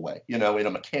actionable way, in a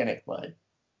mechanic way.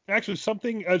 Actually,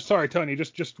 something. Sorry, Tony.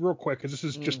 Just real quick, because this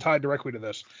is just tied directly to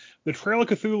this. The Trail of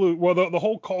Cthulhu. Well, the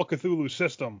whole Call of Cthulhu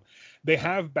system, they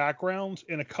have backgrounds,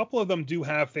 and a couple of them do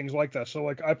have things like that. So,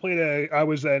 I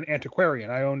was an antiquarian.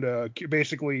 I owned an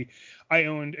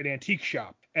antique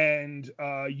shop, and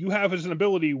you have as an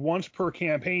ability once per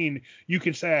campaign, you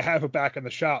can say I have it back in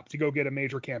the shop to go get a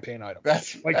major campaign item.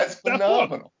 That's phenomenal.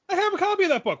 Book. I have a copy of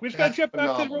that book. We just got to jet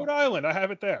back to Rhode Island. I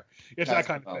have it there. It's that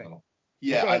kind of thing.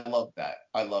 Yeah, I love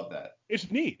that. It's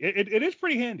neat. It is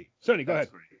pretty handy. Sonny, go ahead.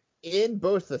 Great. In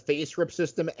both the Face Rip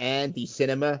system and the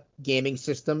cinema gaming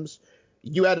systems,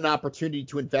 you had an opportunity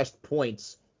to invest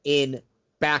points in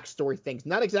backstory things.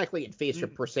 Not exactly in Face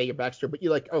Rip per se, your backstory, but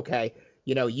you're okay,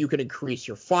 you can increase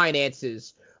your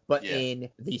finances. But in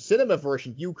the cinema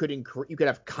version, you could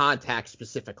have contacts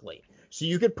specifically. So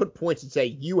you could put points and say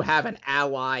you have an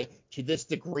ally to this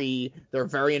degree. They're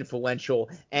very influential.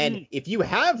 And if you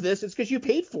have this, it's because you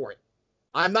paid for it.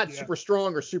 I'm not super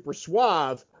strong or super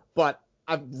suave, but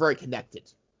I'm very connected.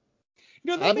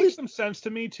 That makes some sense to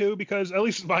me, too, because at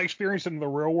least my experience in the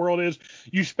real world is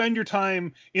you spend your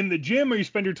time in the gym or you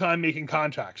spend your time making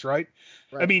contacts, right?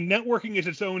 I mean, networking is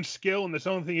its own skill and its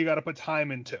own thing you got to put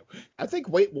time into. I think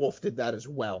White Wolf did that as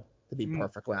well, to be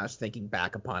perfectly honest, thinking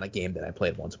back upon a game that I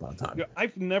played once upon a time. Yeah,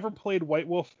 I've never played White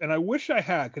Wolf, and I wish I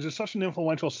had, because it's such an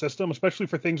influential system, especially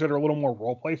for things that are a little more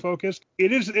roleplay focused.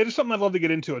 It is something I'd love to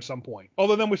get into at some point.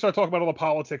 Although then we start talking about all the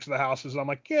politics of the houses, and I'm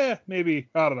like, maybe,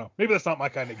 I don't know. Maybe that's not my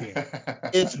kind of game.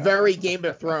 It's very Game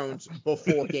of Thrones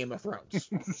before Game of Thrones.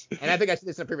 And I think I said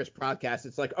this in a previous podcast.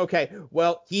 It's okay,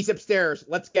 well, he's upstairs.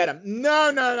 Let's get him.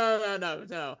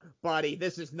 No, buddy.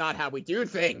 This is not how we do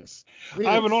things.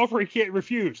 I have an offer he can't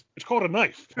refuse. It's called a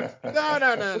knife. No.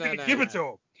 Give it to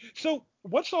him. So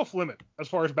what's off limit as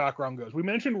far as background goes? We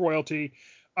mentioned royalty.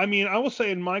 I mean, I will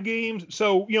say in my games,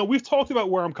 so, we've talked about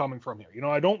where I'm coming from here.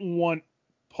 I don't want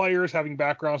players having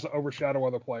backgrounds that overshadow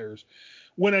other players.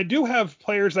 When I do have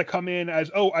players that come in as,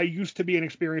 oh, I used to be an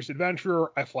experienced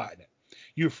adventurer, I flatten it.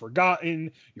 You've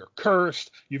forgotten, you're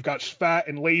cursed, you've got fat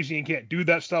and lazy and can't do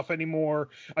that stuff anymore.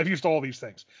 I've used all these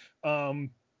things. And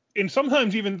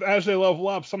sometimes even as they level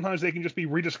up, sometimes they can just be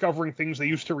rediscovering things they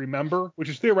used to remember, which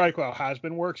is theoretically how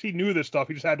Has-Been works. He knew this stuff,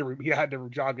 he just had to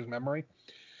jog his memory.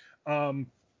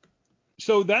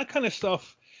 So that kind of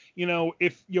stuff,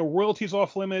 if your royalty's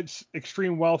off limits,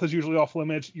 extreme wealth is usually off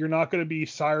limits. You're not going to be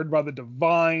sired by the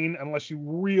divine unless you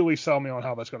really sell me on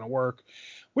how that's going to work.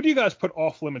 What do you guys put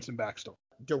off limits in backstory?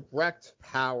 Direct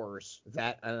powers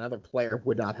that another player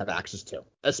would not have access to,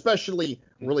 especially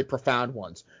really profound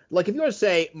ones. Like if you want to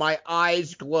say my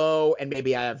eyes glow and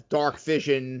maybe I have dark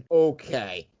vision,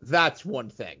 okay, that's one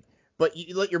thing. But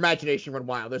you let your imagination run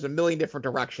wild. There's a million different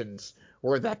directions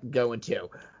where that can go into.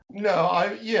 No,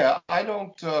 I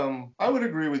don't. I would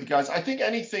agree with you guys. I think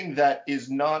anything that is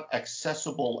not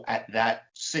accessible at that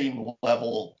same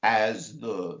level as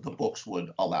the books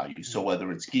would allow you. So whether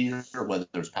it's gear, whether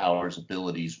there's powers,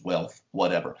 abilities, wealth,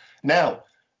 whatever. Now,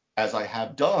 as I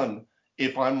have done,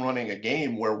 if I'm running a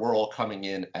game where we're all coming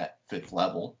in at 5th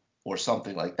level or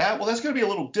something like that, well, that's going to be a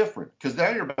little different because now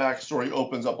your backstory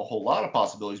opens up a whole lot of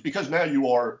possibilities because now you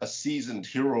are a seasoned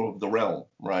hero of the realm,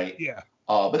 right? Yeah.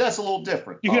 But that's a little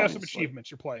different. You can have some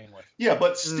achievements you're playing with. Yeah,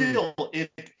 but still,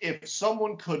 if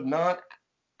someone could not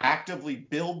actively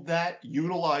build that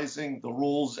utilizing the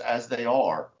rules as they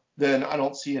are, then I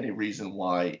don't see any reason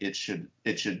why it should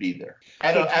be there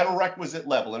at a requisite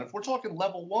level. And if we're talking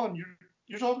level 1,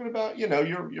 you're talking about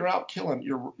you're out killing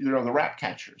the rat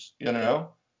catchers,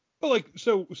 Well, like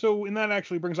so and that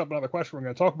actually brings up another question we're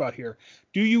going to talk about here.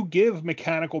 Do you give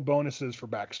mechanical bonuses for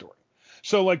backstory?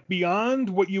 So, like, beyond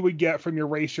what you would get from your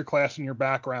race, your class, and your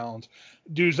background,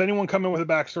 does anyone come in with a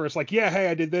backstory? It's like, yeah, hey,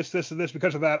 I did this, this, and this.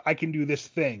 Because of that, I can do this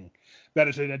thing. That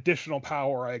is an additional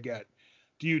power I get.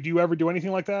 Do you ever do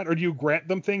anything like that? Or do you grant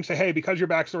them things? Say, hey, because your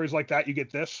backstory is like that, you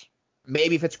get this?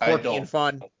 Maybe if it's quirky and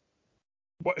fun.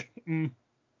 What?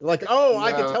 Like, oh,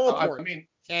 I can teleport. I mean,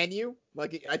 can you?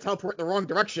 Like, I teleport in the wrong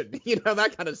direction.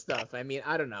 That kind of stuff. I mean,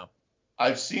 I don't know.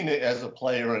 I've seen it as a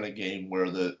player in a game where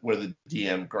the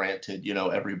DM granted,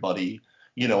 everybody,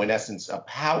 in essence, a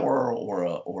power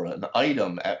or an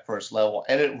item at first level,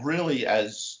 and it really,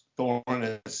 as Thorn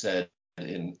has said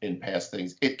in past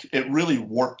things, it really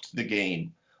worked the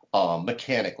game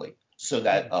mechanically, so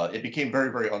that it became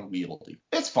very, very unwieldy.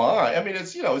 It's fine. I mean,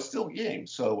 it's it's still a game,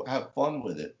 so have fun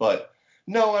with it. But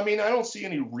no, I mean, I don't see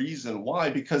any reason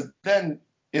why, because then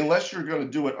unless you're going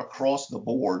to do it across the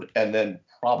board and then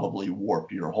probably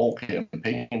warp your whole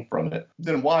campaign from it,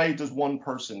 then why does one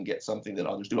person get something that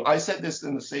others do? I said this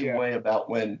in the same way about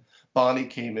when Bonnie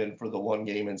came in for the one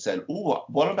game and said, ooh,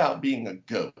 what about being a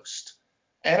ghost?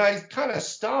 And I kind of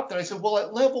stopped and I said, well,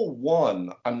 at level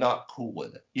 1, I'm not cool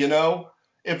with it.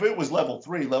 If it was level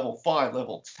 3, level 5,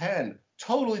 level 10,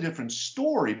 totally different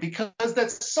story because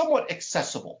that's somewhat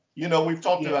accessible. We've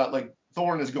talked about, like,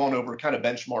 Thorn has gone over kind of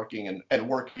benchmarking and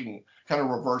working, kind of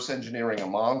reverse engineering a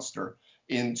monster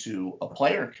into a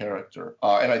player character.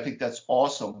 And I think that's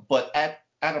awesome, but at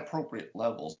appropriate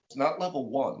levels. It's not level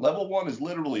 1. Level 1 is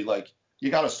literally like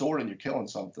you got a sword and you're killing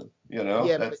something,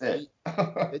 Yeah, that's it.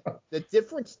 The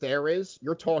difference there is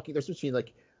there's between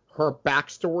like her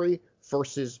backstory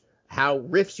versus how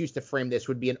Rifts used to frame this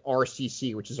would be an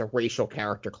RCC, which is a racial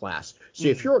character class. So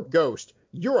if you're a ghost,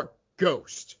 you're a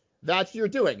ghost. That's what you're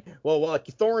doing. Well, like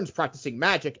Thorn's practicing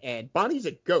magic, and Bonnie's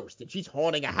a ghost, and she's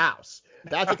haunting a house.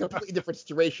 That's a completely different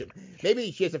situation.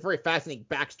 Maybe she has a very fascinating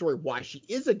backstory why she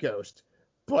is a ghost,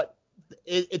 but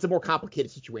it's a more complicated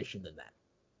situation than that.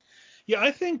 Yeah, I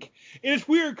think it's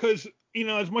weird because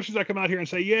as much as I come out here and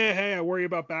say, yeah, hey, I worry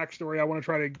about backstory, I want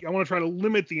to try to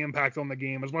limit the impact on the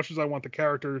game as much as I want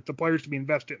the players to be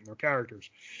invested in their characters.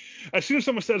 As soon as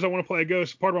someone says I want to play a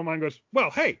ghost, part of my mind goes,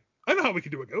 well, hey, I know how we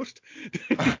can do a ghost.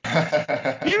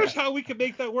 Here's how we can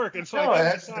make that work. And so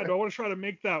I decide, I want to try to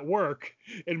make that work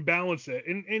and balance it.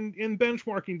 And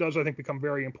benchmarking does, I think, become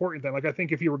very important then. Like, I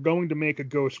think if you were going to make a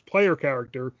ghost player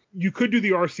character, you could do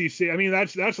the RCC. I mean,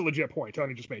 that's a legit point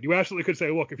Tony just made. You absolutely could say,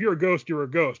 look, if you're a ghost, you're a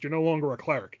ghost. You're no longer a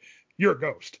cleric. You're a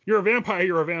ghost. You're a vampire,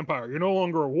 you're a vampire. You're no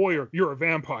longer a warrior, you're a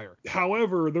vampire.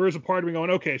 However, there is a part of me going,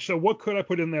 okay, so what could I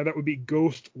put in there that would be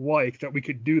ghost-like, that we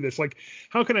could do this? Like,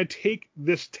 how can I take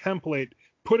this template,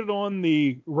 put it on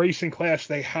the racing class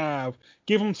they have,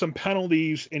 give them some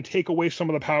penalties, and take away some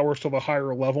of the powers to the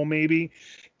higher level maybe,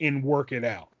 and work it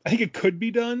out. I think it could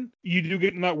be done. You do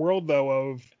get in that world, though,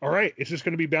 of, all right, is this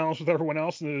going to be balanced with everyone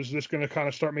else? And is this going to kind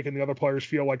of start making the other players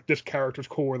feel like this character's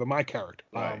cooler than my character?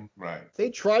 Right. They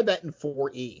tried that in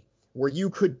 4E, where you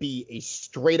could be a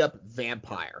straight-up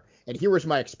vampire. And here was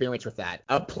my experience with that.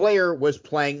 A player was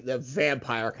playing the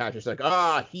vampire character. It's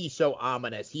like, he's so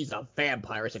ominous. He's a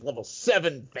vampire. It's like level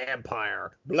 7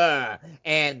 vampire. Blah.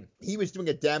 And he was doing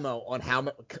a demo on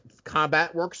how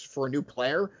combat works for a new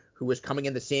player who was coming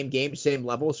in the same game, same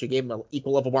level. So you gave him an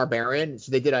equal level barbarian.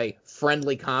 So they did a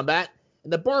friendly combat.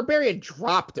 And the barbarian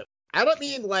dropped him. I don't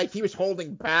mean like he was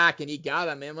holding back and he got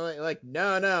him. I'm like,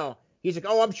 no. He's like,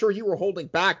 I'm sure you were holding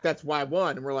back. That's why I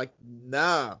won. And we're like,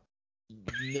 no,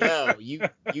 you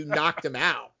knocked him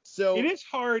out. So it is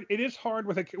hard. It is hard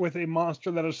with a monster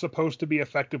that is supposed to be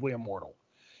effectively immortal.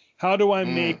 How do I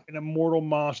make an immortal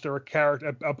monster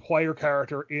a player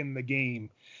character in the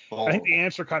game? I think the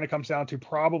answer kind of comes down to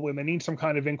probably they need some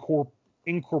kind of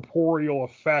incorporeal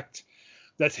effect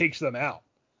that takes them out.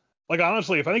 Like,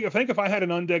 honestly, if I had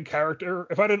an undead character,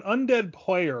 if I had an undead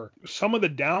player, some of the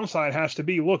downside has to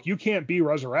be, look, you can't be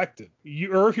resurrected.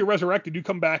 Or if you're resurrected, you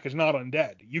come back as not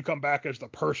undead. You come back as the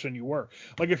person you were.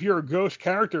 Like, if you're a ghost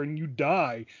character and you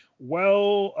die,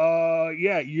 well,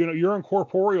 you're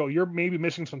incorporeal. You're maybe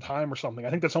missing some time or something. I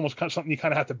think that's almost kind of something you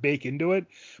kind of have to bake into it.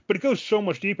 But it goes so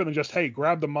much deeper than just, hey,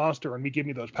 grab the monster and give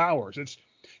me those powers.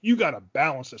 You got to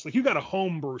balance this. Like, you got to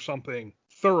homebrew something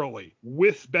thoroughly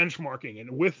with benchmarking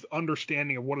and with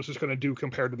understanding of what is this going to do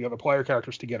compared to the other player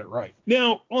characters to get it right.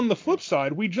 Now, on the flip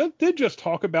side, we did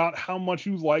talk about how much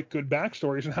you like good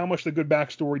backstories and how much the good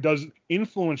backstory does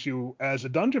influence you as a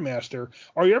dungeon master.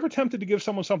 Are you ever tempted to give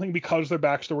someone something because their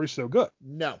backstory is so good?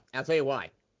 No, I'll tell you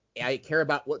why. I care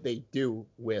about what they do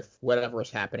with whatever is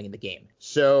happening in the game.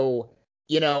 So,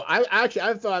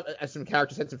 I've thought some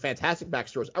characters had some fantastic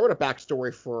backstories. I wrote a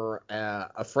backstory for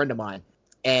a friend of mine,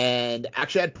 and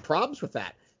actually had problems with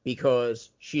that because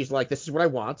she's like, this is what I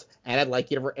want, and I'd like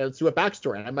you to do a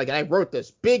backstory. And I'm like, I wrote this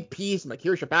big piece. I'm like,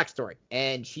 here's your backstory.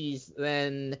 And she's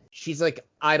like,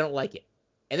 I don't like it.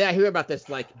 And then I hear about this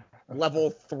like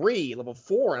level 3, level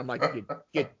 4, and I'm like,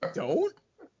 you don't?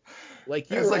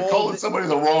 Like, it's like calling somebody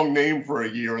the wrong name for a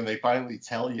year and they finally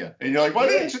tell you. And you're like, why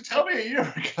didn't you tell me a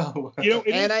year ago?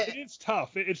 It is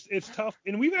tough. It's tough.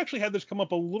 And we've actually had this come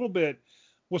up a little bit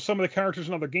with some of the characters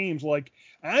in other games. Like,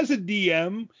 as a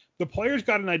DM, the players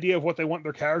got an idea of what they want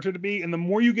their character to be, and the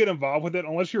more you get involved with it,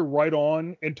 unless you're right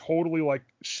on and totally like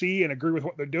see and agree with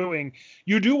what they're doing,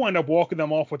 you do wind up walking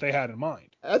them off what they had in mind.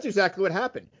 That's exactly what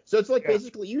happened. So it's like,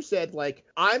 basically you said, like,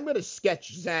 I'm going to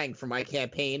sketch Zhang for my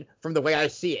campaign from the way I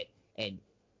see it, and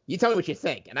you tell me what you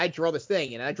think. And I draw this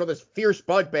thing, and I draw this fierce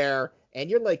bugbear, and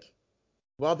you're like,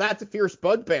 well, that's a fierce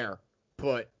bugbear,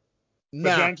 but no.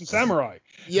 Zhang's a samurai.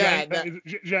 Yeah.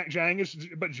 Zhang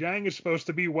is supposed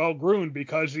to be well groomed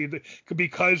because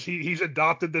he's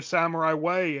adopted the samurai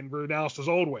way and renounced his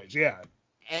old ways. Yeah.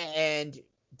 And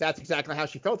that's exactly how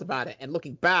she felt about it. And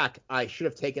looking back, I should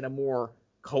have taken a more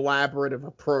collaborative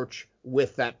approach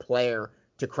with that player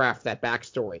to craft that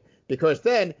backstory. Because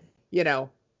then,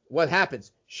 what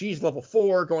happens? She's level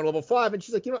 4, going to level 5, and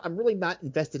she's like, I'm really not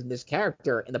invested in this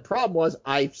character. And the problem was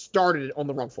I started it on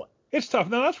the wrong foot. It's tough.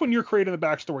 Now, that's when you're creating the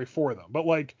backstory for them. But,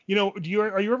 like, are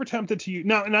you ever tempted to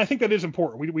now? And I think that is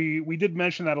important. We did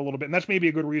mention that a little bit, and that's maybe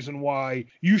a good reason why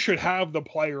you should have the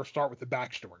player start with the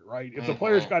backstory, right? If the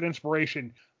player's got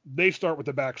inspiration, they start with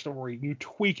the backstory. You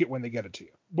tweak it when they get it to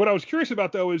you. What I was curious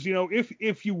about, though, is,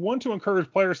 if you want to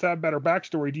encourage players to have better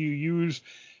backstory, do you use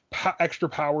extra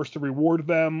powers to reward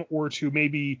them, or to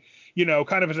maybe,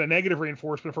 kind of as a negative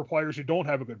reinforcement for players who don't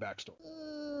have a good backstory?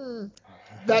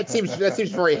 That seems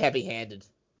very heavy-handed.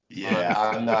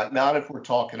 Yeah, not if we're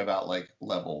talking about like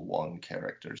level 1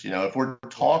 characters. If we're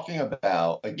talking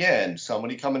about, again,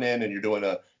 somebody coming in and you're doing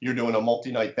a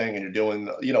multi-night thing and you're doing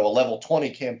a level 20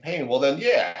 campaign, well then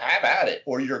have at it.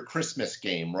 Or your Christmas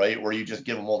game, right, where you just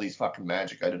give them all these fucking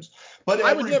magic items. But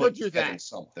I would never do that.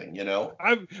 Something,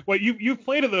 you've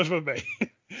played those with me.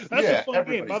 That's a fun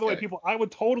game. By the way, people, I would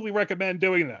totally recommend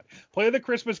doing that. Play the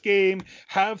Christmas game,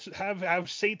 have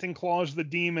Satan Claus the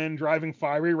demon driving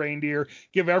fiery reindeer,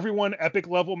 give everyone epic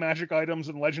level magic items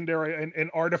and legendary and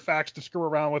artifacts to screw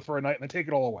around with for a night, and then take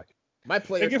it all away. My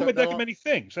players give them a deck of many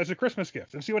things as a Christmas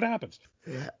gift and see what happens.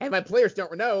 And my players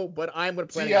don't know, but I'm going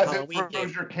to play a Halloween game.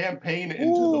 Your campaign into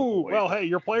the void. Well, hey,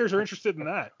 your players are interested in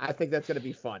that. I think that's going to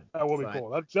be fun. That will be cool.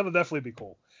 That'll definitely be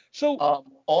cool. So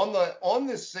on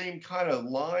this same kind of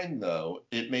line, though,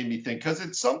 it made me think, because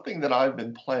it's something that I've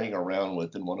been playing around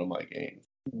with in one of my games.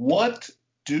 What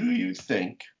do you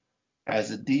think, as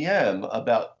a DM,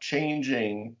 about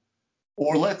changing,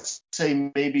 or let's say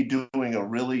maybe doing a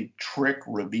really trick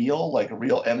reveal, like a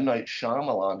real M. Night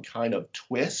Shyamalan kind of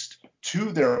twist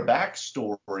to their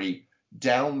backstory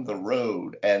down the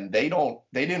road, and they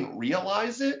didn't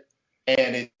realize it,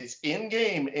 and it's in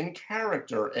game, in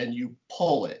character, and you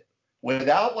pull it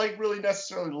without like really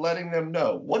necessarily letting them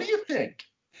know. What do you think?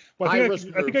 Well, I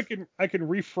think I can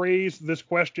rephrase this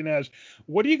question as,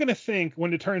 what are you going to think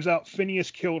when it turns out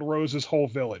Phineas killed Rose's whole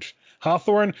village?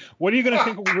 Hawthorne, what are you going to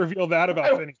think when we reveal that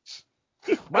about Phineas?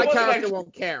 My character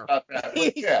won't care.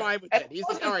 He's fine with it. He's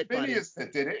like, all right, Phineas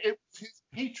that did it. It was his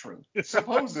patron,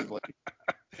 supposedly.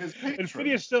 His patron. And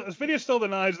Phineas still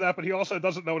denies that, but he also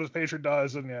doesn't know what his patron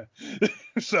does, and yeah.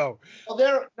 So.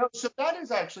 Well, so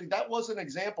that was an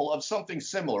example of something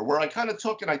similar where I kind of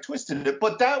took and I twisted it,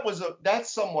 but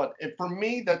that's somewhat, for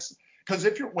me, that's because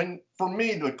for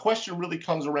me, the question really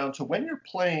comes around to when you're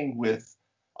playing with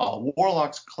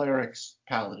warlocks, clerics,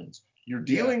 paladins. You're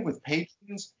dealing with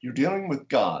patrons, you're dealing with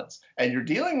gods, and you're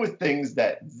dealing with things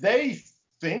that they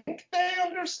think they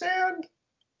understand,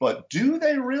 but do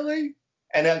they really?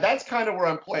 And that's kind of where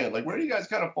I'm playing. Like, where do you guys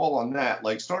kind of fall on that?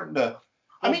 Like, starting to,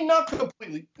 I mean, not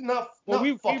completely, not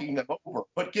fucking them over,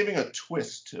 but giving a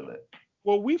twist to it.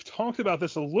 Well, we've talked about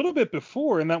this a little bit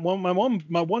before, and that my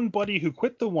one buddy who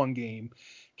quit the one game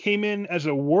came in as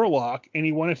a warlock, and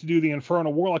he wanted to do the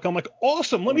Infernal Warlock. I'm like,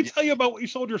 awesome, let me tell you about what you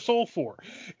sold your soul for.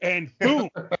 And boom,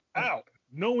 out.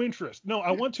 No interest. No,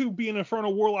 I want to be an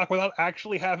Infernal Warlock without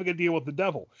actually having to deal with the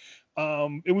devil.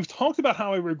 And we've talked about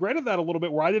how I regretted that a little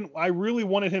bit, where I really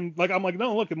wanted him, like, I'm like,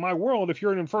 no, look, in my world, if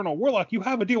you're an Infernal Warlock, you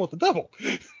have a deal with the devil.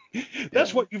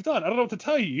 That's what you've done. I don't know what to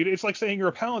tell you. It's like saying you're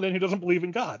a paladin who doesn't believe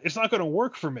in God. It's not going to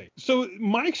work for me. So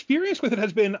my experience with it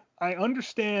has been, I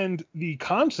understand the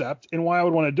concept and why I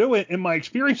would want to do it. And my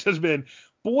experience has been,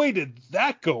 boy, did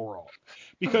that go wrong.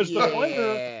 Because the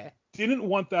player didn't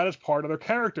want that as part of their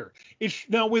character. It's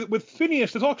now with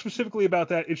Phineas, to talk specifically about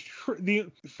that, it's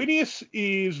Phineas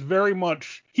is very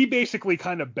much, he basically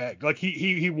kind of begged, like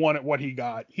he wanted what he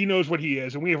got. He knows what he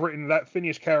is, and we have written that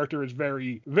Phineas character is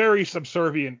very, very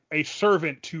subservient, a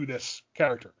servant to this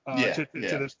character,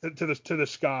 to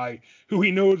this guy who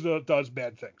he knows does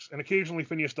bad things, and occasionally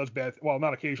Phineas does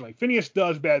not occasionally, Phineas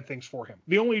does bad things for him.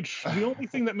 The only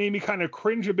thing that made me kind of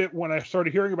cringe a bit when I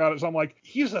started hearing about it is I'm like,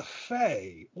 he's a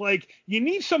fae. Like, you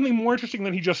need something more interesting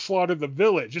than he just slaughtered the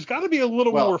village. It's got to be a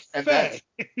little more fae.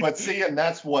 But see, and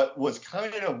that's what was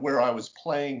kind of where I was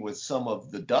playing with some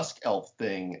of the Dusk Elf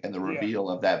thing and the reveal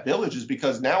of that village, is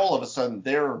because now all of a sudden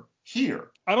they're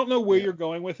here. I don't know where you're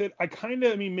going with it.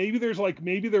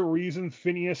 Maybe the reason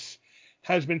Phineas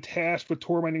has been tasked with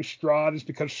tormenting Strahd is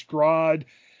because Strahd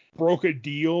broke a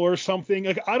deal or something.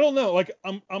 Like, I don't know. Like,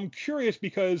 I'm curious,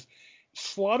 because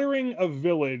slaughtering a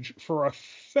village for a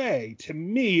fae, to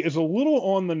me, is a little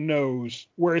on the nose,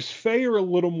 whereas fae are a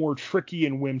little more tricky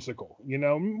and whimsical. You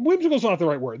know, whimsical's not the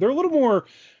right word. They're a little more,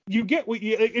 you get what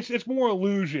you, it's more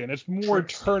illusion, it's more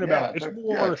turnabout, it's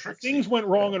more things went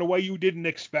wrong in a way you didn't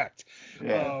expect.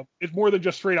 It's more than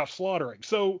just straight out slaughtering.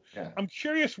 So I'm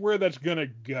curious where that's gonna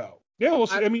go. Yeah, we'll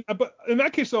see. I mean, but in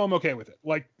that case, though, I'm okay with it.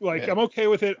 I'm okay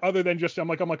with it. Other than just,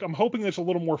 I'm hoping it's a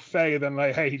little more fae than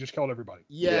like, hey, he just killed everybody.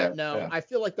 I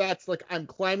feel like that's like I'm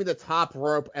climbing the top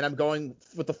rope and I'm going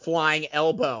with the flying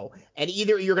elbow, and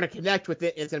either you're going to connect with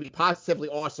it and it's going to be positively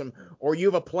awesome, or you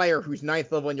have a player who's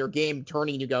 9th level in your game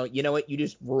turning and you go, you know what, you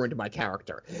just ruined my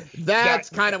character. That's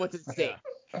kind of what's at stake.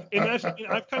 And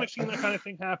I've kind of seen that kind of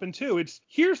thing happen too.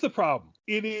 Here's the problem.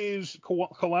 It is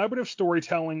collaborative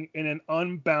storytelling in an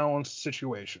unbalanced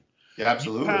situation. Yeah,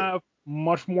 absolutely. You have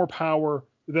much more power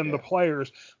than the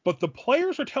players, but the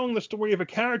players are telling the story of a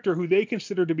character who they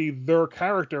consider to be their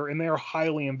character, and they are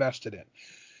highly invested in.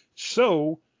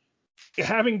 So,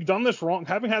 having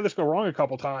had this go wrong a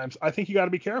couple times, I think you got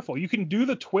to be careful. You can do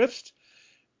the twist.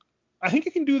 I think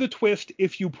you can do the twist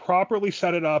if you properly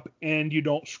set it up and you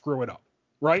don't screw it up.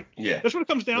 Right? Yeah. That's what it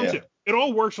comes down to. It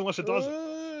all works unless it doesn't.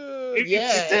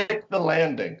 Stick the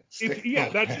landing.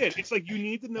 That's it. It's like you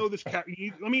need to know this character.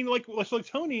 Like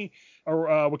Tony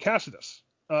or with Cassidus,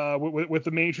 with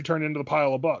the mage who turned into the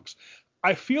pile of bugs.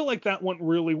 I feel like that went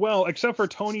really well, except for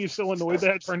Tony is still annoyed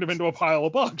that it turned him into a pile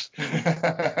of bugs.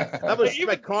 That was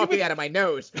like coffee out of my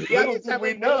nose. Little did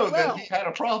we know that he had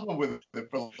a problem with it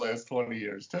for the last 20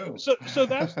 years too. So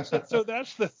that's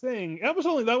the thing. That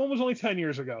one was only 10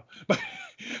 years ago.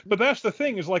 But that's the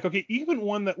thing, is like, okay, even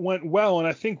one that went well, and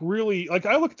I think really, like,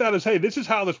 I looked at that as, hey, this is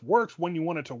how this works when you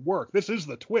want it to work. This is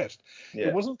the twist. Yeah.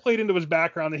 It wasn't played into his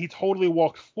background, and he totally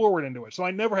walked forward into it. So I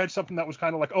never had something that was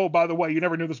kind of like, oh, by the way, you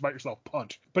never knew this about yourself,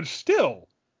 punch. But still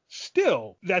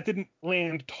Still, that didn't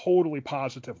land totally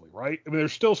positively, right? I mean,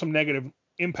 there's still some negative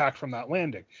impact from that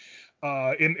landing,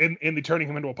 in the turning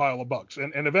him into a pile of bugs,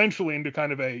 and eventually into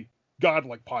kind of a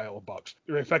godlike pile of bugs.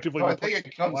 They're effectively. So I think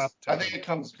it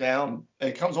comes down.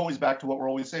 It comes always back to what we're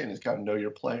always saying: is kind of know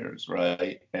your players,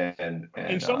 right? And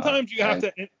sometimes you have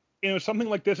to. Something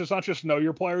like this, it's not just know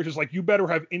your players. It's like you better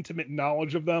have intimate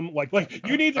knowledge of them. Like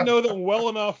you need to know them well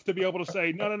enough to be able to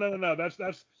say, no.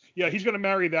 That's yeah, he's gonna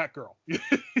marry that girl.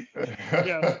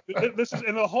 Yeah, this is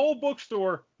in the whole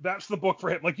bookstore. That's the book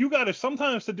for him. Like you got to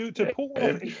sometimes to pull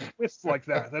off a twist like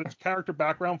that it's character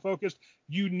background focused.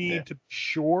 You need to be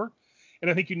sure, and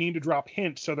I think you need to drop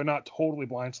hints so they're not totally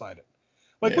blindsided.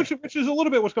 Like which is a little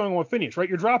bit what's going on with Phineas, right?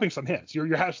 You're dropping some hints.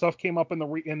 Your stuff came up in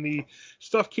the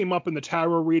stuff came up in the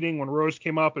tarot reading when Rose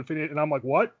came up and Phineas, and I'm like,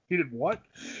 what? He did what?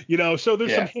 So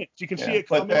there's some hints. You can see it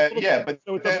coming. Then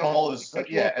all of a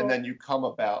sudden, and then you come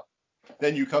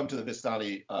to the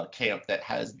Vistani camp that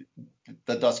has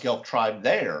the Dusk Elf tribe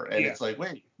there, and it's like,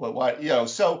 wait, why?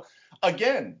 So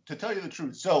again, to tell you the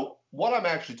truth, so what I'm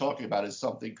actually talking about is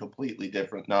something completely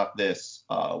different. Not this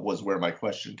was where my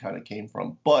question kind of came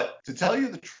from. But to tell you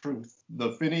the truth,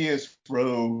 the Phineas,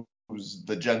 Rose,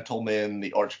 the Gentleman,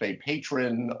 the Archfey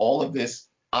Patron, all of this,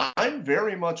 I'm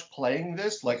very much playing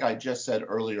this, like I just said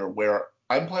earlier, where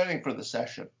I'm planning for the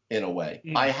session in a way.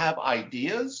 I have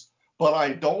ideas, but I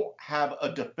don't have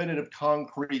a definitive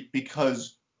concrete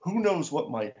because who knows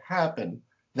what might happen.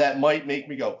 That might make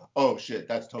me go, oh shit,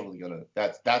 that's what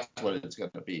it's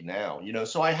gonna be now,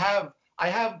 So I have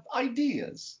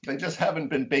ideas. They just haven't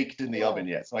been baked in the oven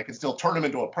yet, so I can still turn them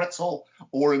into a pretzel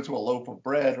or into a loaf of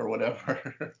bread or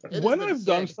whatever. When I've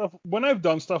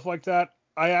done stuff like that,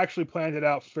 I actually planned it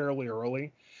out fairly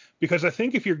early, because I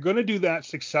think if you're gonna do that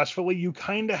successfully, you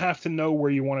kind of have to know where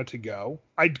you want it to go.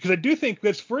 Because I do think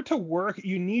that for it to work,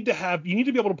 you need to be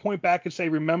able to point back and say,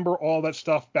 remember all that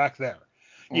stuff back there.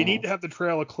 You need to have the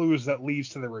trail of clues that leads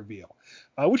to the reveal,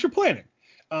 which you're planning.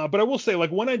 But I will say, like,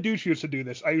 when I do choose to do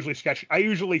this, I usually sketch. I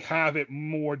usually have it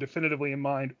more definitively in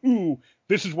mind. Ooh,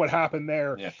 this is what happened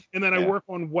there. Yeah. And then I work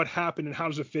on what happened and how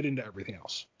does it fit into everything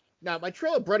else. Now, my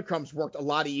trail of breadcrumbs worked a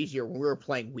lot easier when we were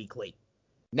playing weekly.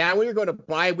 Now, when you're going to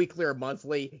bi-weekly or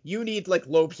monthly, you need, like,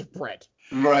 loaves of bread.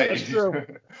 Right. That's true.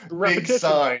 Big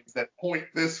signs that point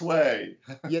this way.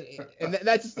 And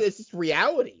it's just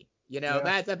reality.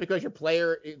 That's not because your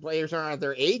players aren't on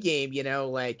their A game,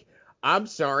 like, I'm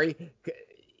sorry.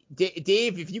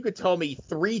 Dave, if you could tell me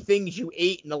 3 things you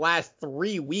ate in the last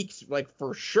 3 weeks, like,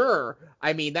 for sure,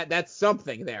 I mean, that's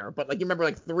something there. But, like, you remember,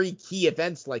 like, 3 key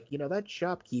events, like, that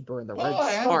shopkeeper in the Red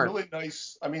Star.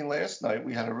 Last night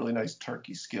we had a really nice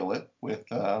turkey skillet with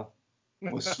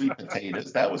sweet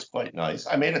potatoes. That was quite nice.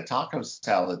 I made a taco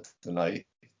salad tonight.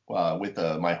 With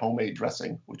my homemade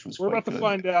dressing, which was We're about to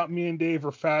find out me and Dave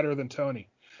are fatter than Tony.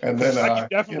 And then I can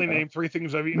definitely name 3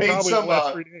 things I've eaten probably in the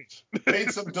last 3 days.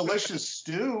 Made some delicious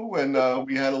stew, and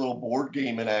we had a little board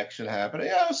game in action happening.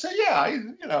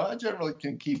 I generally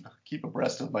can keep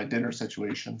abreast of my dinner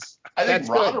situations. I think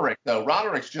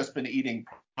Roderick's just been eating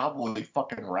probably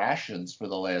fucking rations for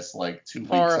the last 2 weeks.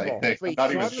 Horrible. I think.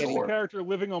 I'm not even sure. The character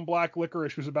living on black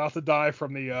licorice who's about to die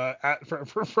from the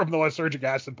from the lysergic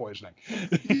acid poisoning.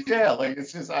 Yeah,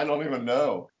 it's just I don't even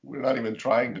know. We're not even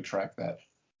trying to track that.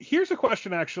 Here's a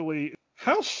question, actually.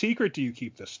 How secret do you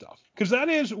keep this stuff? Because that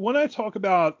is, when I talk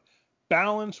about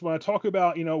balance, when I talk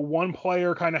about, one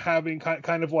player kind of having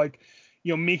kind of like,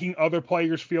 making other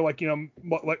players feel like,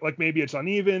 like maybe it's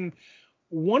uneven.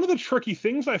 One of the tricky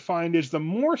things I find is the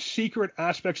more secret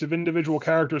aspects of individual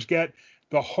characters get,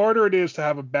 the harder it is to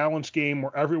have a balanced game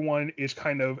where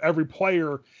every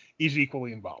player is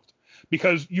equally involved.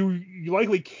 Because you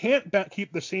likely can't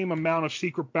keep the same amount of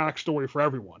secret backstory for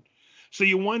everyone. So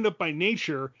you wind up by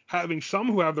nature having some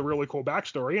who have the really cool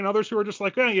backstory and others who are just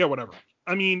like, yeah, whatever.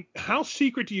 I mean, how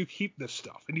secret do you keep this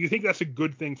stuff? And do you think that's a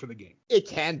good thing for the game? It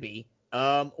can be.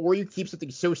 Or you keep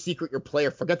something so secret your player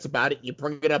forgets about it and you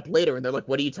bring it up later and they're like,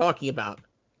 what are you talking about?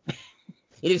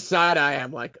 It is side-eye.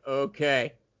 I'm like,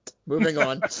 okay, moving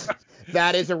on.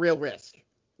 That is a real risk.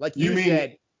 Like you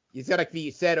said, it's got to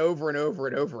be said over and over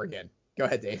and over again. Go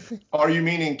ahead, Dave. Are you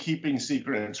meaning keeping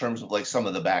secret in terms of some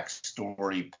of the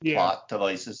backstory plot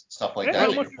devices, stuff like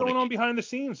that? What's going on behind the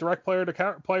scenes, direct player to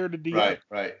DM?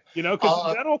 Right.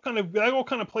 Because that all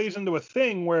kind of plays into a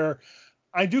thing where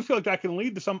I do feel like that can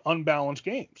lead to some unbalanced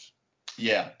games.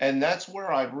 Yeah, and that's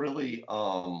where I really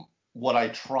what I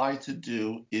try to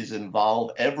do is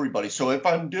involve everybody. So if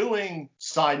I'm doing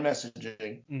side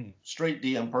messaging, straight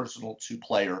DM personal to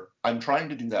player, I'm trying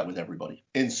to do that with everybody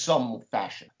in some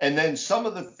fashion. And then some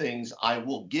of the things I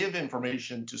will give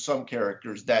information to some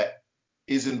characters that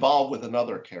is involved with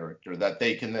another character that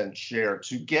they can then share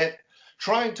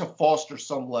trying to foster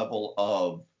some level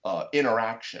of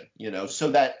interaction,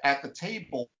 so that at the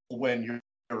table when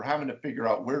you're having to figure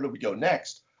out where do we go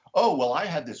next. Oh, well, I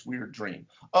had this weird dream.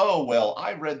 Oh, well,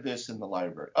 I read this in the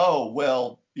library. Oh,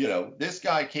 well, this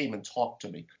guy came and talked to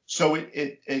me. So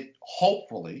it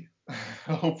hopefully,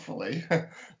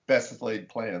 best laid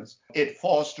plans, it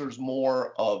fosters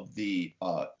more of the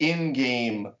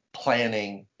in-game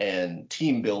planning and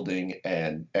team building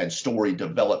and story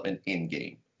development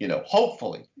in-game.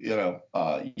 Hopefully,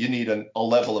 you need a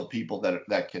level of people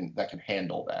that can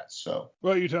handle that. So,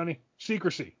 Well, you, Tony,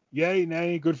 secrecy. Yay,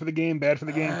 nay, good for the game, bad for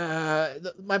the game.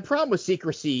 My problem with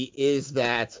secrecy is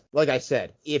that, like I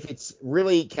said, if it's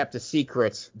really kept a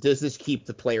secret, does this keep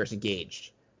the players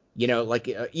engaged? Even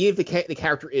if the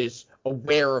character is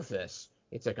aware of this,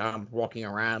 it's like I'm walking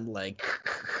around like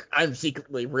I'm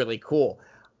secretly really cool.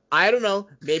 I don't know.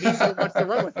 Maybe someone wants to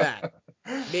run with that.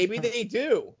 Maybe they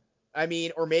do. I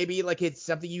mean, or maybe like it's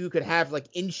something you could have like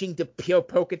inching to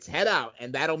poke its head out,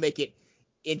 and that'll make it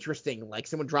interesting. Like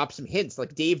someone drops some hints,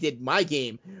 like Dave did in my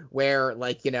game, where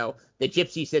like the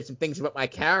gypsy said some things about my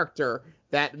character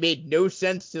that made no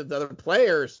sense to the other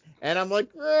players, and I'm like,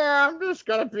 I'm just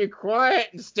gonna be quiet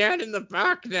and stand in the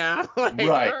back now. Like,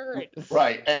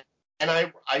 right. And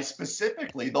I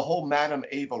specifically, the whole Madame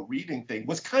Ava reading thing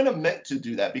was kind of meant to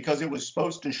do that because it was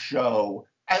supposed to show,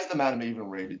 as the Madame Ava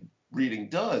reading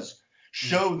does,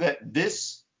 show that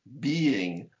this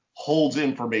being holds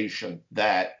information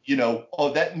that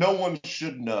that no one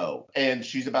should know, and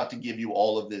she's about to give you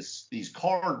all of these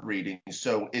card readings,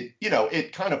 so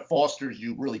it kind of fosters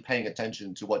you really paying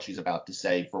attention to what she's about to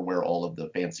say for where all of the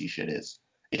fancy shit is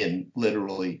in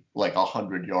literally like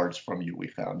 100 yards from you, we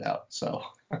found out. So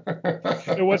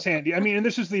it was handy. I mean, and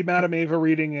this is the Madame Ava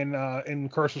reading in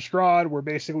Curse of Strahd, where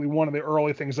basically one of the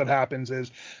early things that happens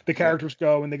is the characters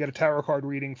go and they get a tarot card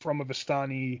reading from a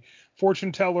Vistani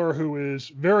fortune teller who is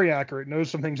very accurate,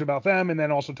 knows some things about them, and then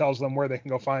also tells them where they can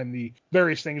go find the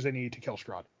various things they need to kill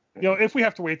Strahd. If we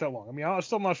have to wait that long. I mean, I'm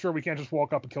still not sure we can't just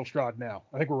walk up and kill Strahd now.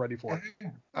 I think we're ready for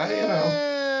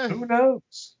it. Who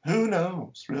knows? Who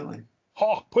knows, really?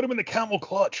 Hawk, put him in the camel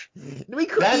clutch. We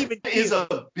couldn't even is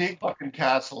a big fucking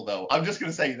castle, though. I'm just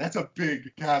gonna say that's a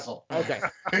big castle. Okay,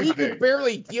 we could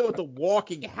barely deal with the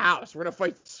walking house. We're gonna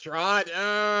fight Strahd.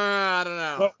 I don't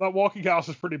know. Well, that walking house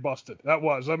is pretty busted. That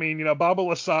was. I mean, Baba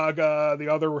Lysaga, the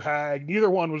other hag, neither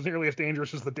one was nearly as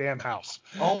dangerous as the damn house.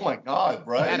 Oh my God,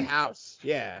 right? That house,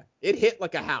 yeah, it hit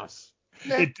like a house.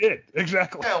 It did,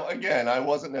 exactly. Now, again, I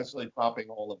wasn't necessarily dropping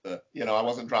all of the, I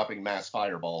wasn't dropping mass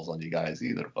fireballs on you guys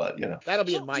either, but, That'll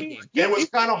be in my game. It was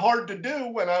kind of hard to do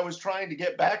when I was trying to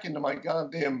get back into my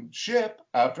goddamn ship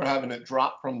after having it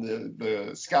drop from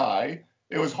the sky.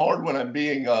 It was hard when I'm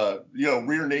being,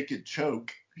 rear naked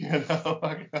choke,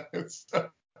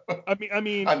 I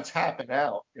mean, I'm tapping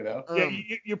out, Yeah,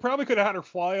 you probably could have had her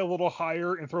fly a little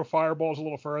higher and throw fireballs a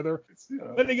little further.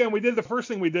 Then again, the first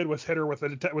thing we did was hit her with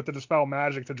the Dispel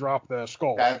Magic to drop the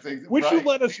skull, which right. You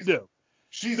let us do.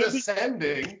 She's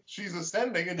ascending,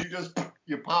 and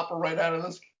you pop her right out of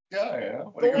the sky.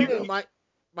 What are you gonna do?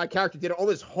 My character did all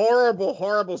this horrible,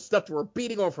 horrible stuff to her,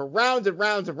 beating her for rounds and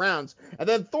rounds and rounds. And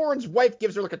then Thorin's wife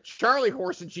gives her like a Charlie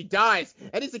horse and she dies.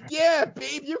 And he's like, yeah,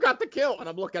 babe, you got the kill. And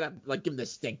I'm looking at him like, give him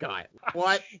this stink eye.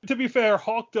 What? To be fair,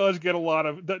 Hawk does have a lot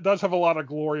of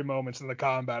glory moments in the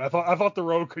combat. I thought the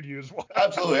rogue could use one.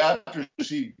 Absolutely. After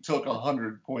she took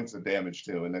 100 points of damage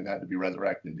too, and then had to be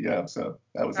resurrected. Yeah, so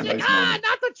that was a nice moment.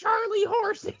 Not the Charlie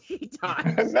horse. And she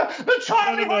dies. The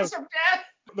Charlie horse of death.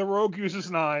 The rogue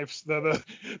uses knives.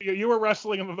 You were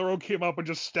wrestling and the rogue came up and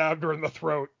just stabbed her in the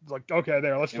throat. Like, okay,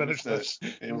 there, let's finish this.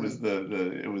 It was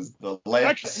the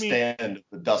last stand of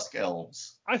the Dusk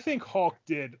Elves. I think Hawk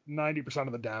did 90%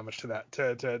 of the damage to that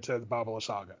to the Baba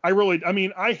Lysaga.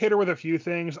 I hit her with a few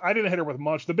things. I didn't hit her with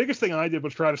much. The biggest thing I did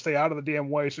was try to stay out of the damn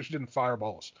way so she didn't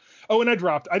fireball us. Oh, and I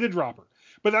did drop her.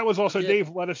 But that was also Dave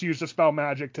let us use Dispel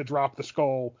Magic to drop the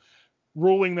skull,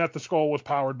 ruling that the skull was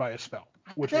powered by a spell.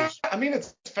 Which was,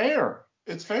 it's fair.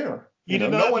 It's fair.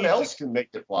 No one else can make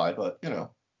it fly, but for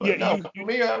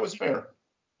me, that was fair.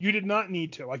 You did not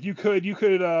need to. Like you could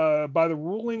by the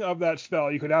ruling of that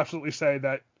spell, you could absolutely say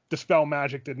that Dispel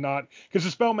Magic did not, because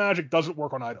Dispel Magic doesn't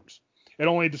work on items. It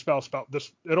only dispels spell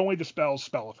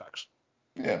effects.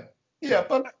 Yeah,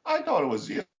 but I thought it was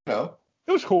it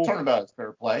was cool. Turnabout is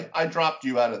fair play. I dropped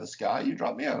you out of the sky. You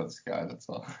dropped me out of the sky. That's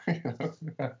all.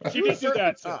 She did do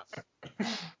that stuff.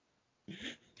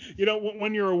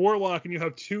 When you're a warlock and you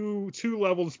have two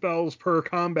leveled spells per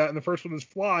combat, and the first one is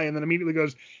fly, and then immediately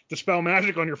goes Dispel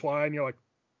Magic on your fly, and you're like,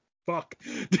 Fuck.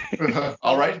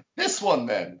 All right, this one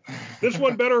then. This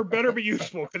one better be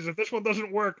useful, because if this one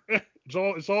doesn't work,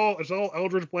 it's all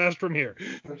Eldritch Blast from here.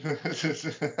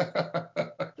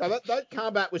 Now that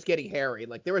combat was getting hairy.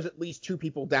 Like there was at least 2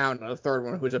 people down, and the third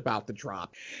one who was about to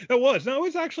drop. That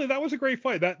was a great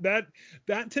fight.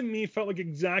 That to me felt like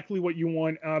exactly what you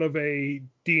want out of a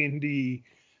D&D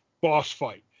boss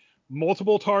fight.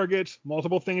 Multiple targets,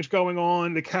 multiple things going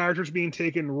on, the characters being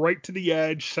taken right to the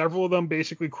edge, several of them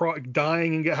basically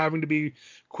dying and having to be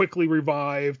quickly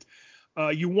revived.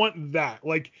 You want that.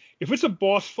 Like, if it's a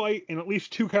boss fight and at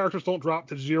least 2 characters don't drop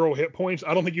to 0 hit points,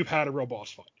 I don't think you've had a real boss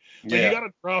fight. Like, Yeah. you got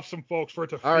to drop some folks for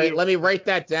it to feel. All right, let me write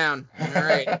that down. All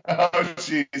right. Oh,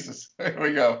 Jesus. Here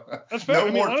we go. That's fair. No I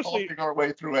mean, more honestly, talking our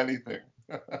way through anything.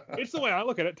 It's the way I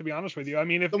look at it, to be honest with you. I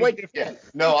mean, I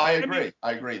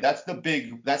agree. That's the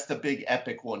big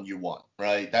epic one you want,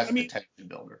 right? That's the tension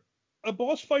builder. A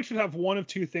boss fight should have one of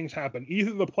 2 things happen.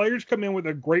 Either the players come in with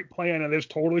a great plan and it's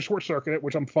totally short-circuited,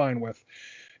 which I'm fine with.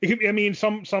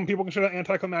 Some people consider that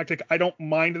anticlimactic. I don't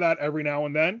mind that every now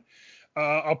and then.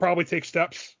 I'll probably take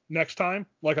steps next time.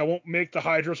 Like, I won't make the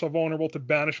Hydra so vulnerable to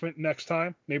banishment next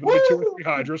time. Maybe there'll be 2 or 3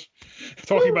 Hydras.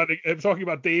 Talking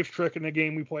about Dave's trick in the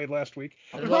game we played last week.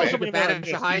 I didn't realize you could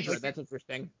banish a Hydra. That's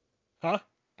interesting. Huh?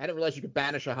 I didn't realize you could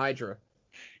banish a Hydra.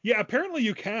 Yeah, apparently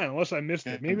you can, unless I missed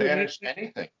it. Maybe banish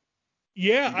anything.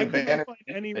 Yeah, I couldn't find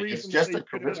any reason. It's just that a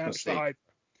charisma state.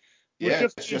 Yeah,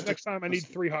 it's just next time I need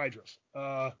 3 Hydras.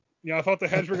 I thought the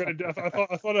heads were gonna. I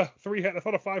thought a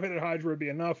 5-headed Hydra would be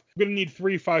enough. I'm gonna need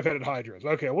 3 5-headed Hydras.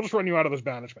 Okay, we'll just run you out of those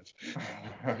banishments.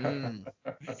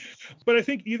 But I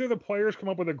think either the players come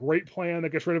up with a great plan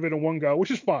that gets rid of it in one go,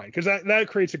 which is fine, because that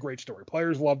creates a great story.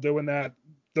 Players love doing that.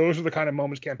 Those are the kind of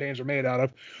moments campaigns are made out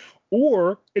of.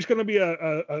 Or it's gonna be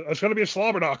a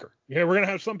slobber knocker. We're gonna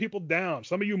have some people down.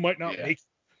 Some of you might not make it.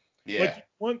 Yeah.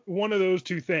 Like one of those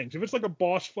 2 things. If it's like a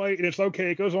boss fight and it's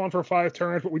okay, it goes on for 5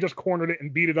 turns, but we just cornered it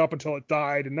and beat it up until it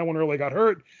died and no one really got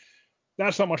hurt,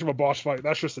 that's not much of a boss fight.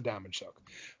 That's just a damage soak.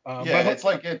 It's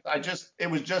like it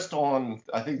was just on,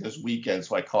 I think, this weekend,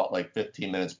 so I caught like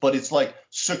 15 minutes. But it's like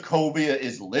Sokovia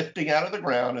is lifting out of the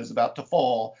ground, is about to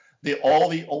fall. All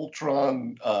the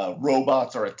Ultron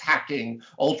robots are attacking.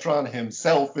 Ultron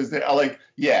himself is there.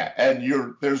 And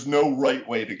there's no right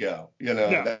way to go.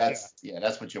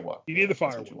 That's what you want. You need the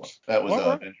fireworks. That was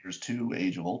Avengers 2: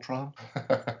 Age of Ultron.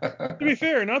 To be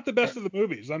fair, not the best of the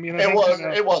movies. I mean,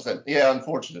 it wasn't. Yeah,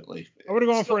 unfortunately. I would have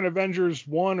gone for an Avengers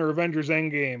 1 or Avengers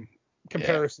Endgame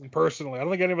comparison personally. I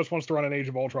don't think any of us wants to run an Age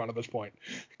of Ultron at this point.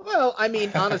 Well, I mean,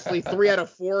 honestly, 3 out of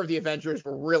 4 of the Avengers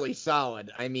were really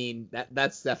solid. I mean,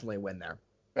 that's definitely a win there.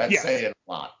 That's saying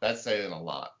a lot. That's saying a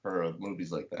lot for movies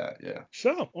like that. Yeah.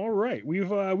 So, all right, we've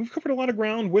covered a lot of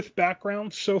ground with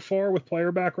backgrounds so far, with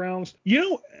player backgrounds.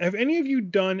 Have any of you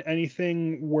done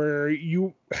anything where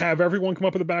you have everyone come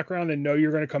up with a background and know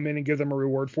you're going to come in and give them a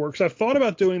reward for it? Because I've thought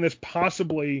about doing this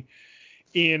possibly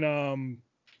in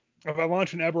if I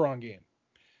launch an Eberron game.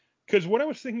 Because what I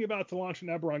was thinking about to launch an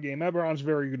Eberron game, Eberron's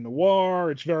very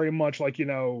noir. It's very much like,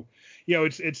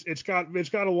 it's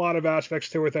got a lot of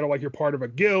aspects to it that are like you're part of a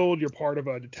guild, you're part of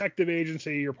a detective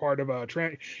agency, you're part of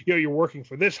you're working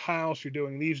for this house, you're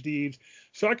doing these deeds.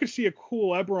 So I could see a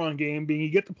cool Eberron game being you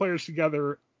get the players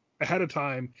together ahead of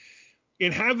time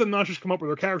and have them not just come up with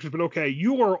their characters, but okay,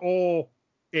 you are all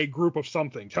a group of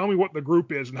something. Tell me what the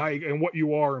group is and how and what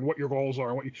you are and what your goals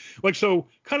are and what you so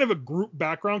kind of a group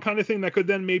background kind of thing that could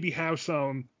then maybe have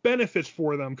some benefits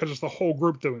for them because it's the whole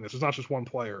group doing this. It's not just one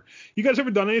player. You guys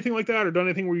ever done anything like that or done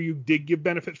anything where you did give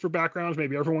benefits for backgrounds?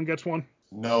 Maybe everyone gets one?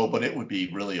 No, but it would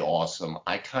be really awesome.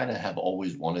 I kind of have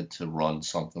always wanted to run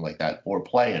something like that or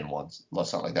play in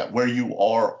something like that where you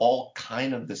are all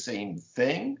kind of the same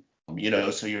thing.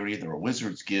 So you're either a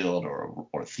wizard's guild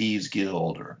or thieves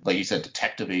guild or, like you said,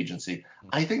 detective agency.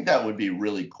 I think that would be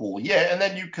really cool. Yeah, and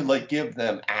then you could give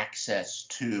them access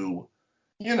to,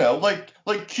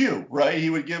 like Q, right? He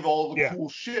would give all the cool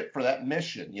shit for that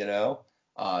mission.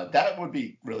 That would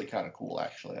be really kind of cool,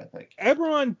 actually. I think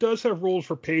Eberron does have rules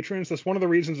for patrons. That's one of the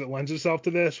reasons it lends itself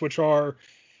to this, which are,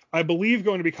 I believe,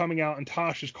 going to be coming out in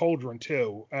Tasha's Cauldron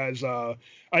too. As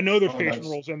I know there's patron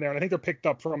rules in there, and I think they're picked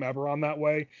up from Eberron that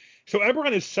way. So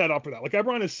Eberron is set up for that. Like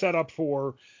Eberron is set up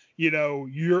for,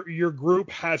 your group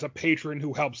has a patron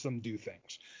who helps them do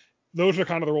things. Those are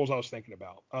kind of the rules I was thinking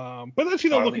about. But that's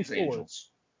looking forward.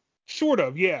 Sort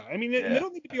of, yeah. I mean, they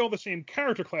don't need to be all the same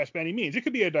character class by any means. It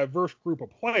could be a diverse group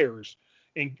of players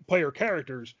and player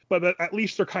characters, but at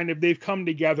least they've come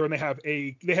together and they have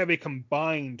a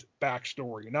combined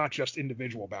backstory, not just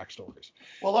individual backstories.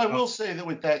 Well, I will say that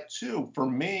with that too, for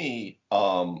me,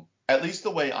 at least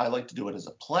the way I like to do it as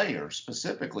a player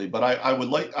specifically, but I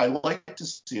like to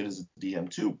see it as a DM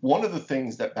too. One of the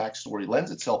things that backstory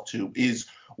lends itself to is,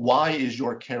 why is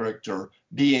your character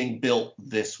being built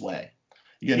this way?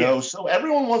 You know, so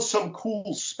everyone wants some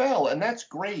cool spell, and that's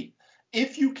great.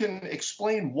 If you can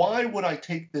explain, why would I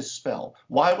take this spell?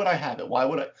 Why would I have it? Why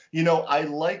would I? You know, I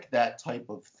like that type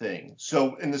of thing.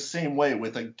 So in the same way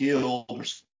with a guild or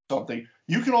something,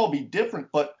 you can all be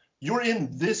different, but you're in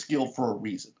this guild for a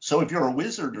reason. So if you're a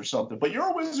wizard or something, but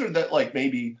you're a wizard that like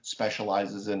maybe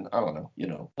specializes in, I don't know, you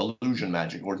know, illusion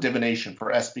magic or divination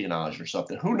for espionage or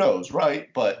something. Who knows, right?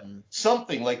 But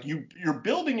something like you're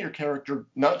building your character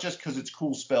not just because it's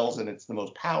cool spells and it's the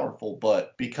most powerful,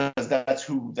 but because that's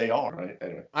who they are, right?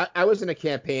 Anyway. I was in a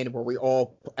campaign where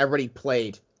everybody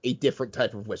played a different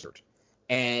type of wizard.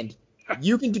 And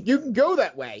you can go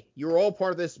that way. You're all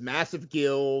part of this massive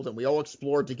guild and we all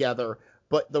explored together.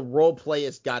 But the role play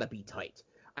has got to be tight.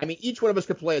 I mean, each one of us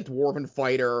could play a dwarven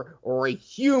fighter or a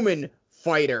human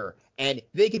fighter, and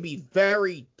they could be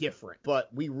very different. But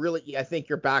I think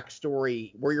your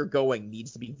backstory, where you're going,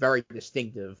 needs to be very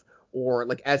distinctive. Or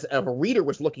like as a reader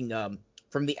was looking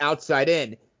from the outside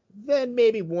in, then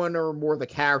maybe one or more of the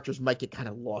characters might get kind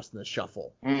of lost in the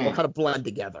shuffle or kind of blend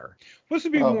together. This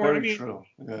would be more. Very I mean, true.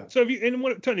 Yeah. So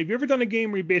Tony, have you ever done a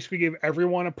game where you basically gave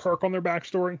everyone a perk on their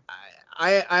backstory?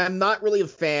 I'm not really a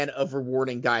fan of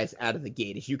rewarding guys out of the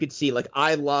gate. As you can see, like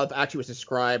I love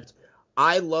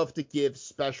to give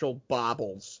special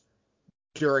baubles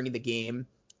during the game,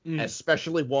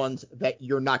 especially ones that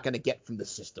you're not going to get from the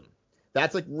system.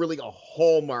 That's like really a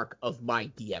hallmark of my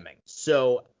DMing.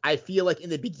 So I feel like in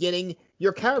the beginning,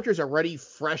 your character's already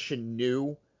fresh and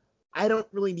new. I don't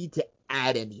really need to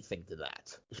add anything to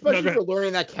that. Especially if you're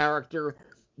learning that character,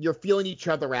 you're feeling each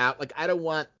other out. Like, I don't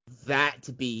want that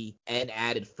to be an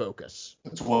added focus.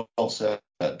 It's well said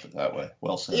that way.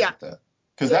 Well said. Yeah.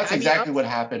 Because that's exactly what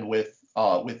happened with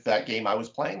that game I was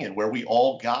playing in, where we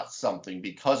all got something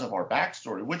because of our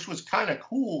backstory, which was kind of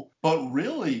cool, but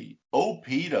really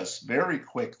OP'd us very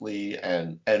quickly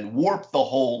and warped the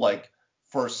whole like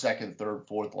first, second, third,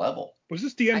 fourth level. Was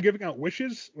this DM giving out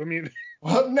wishes? I mean,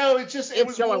 well, no, it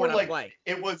was more like play.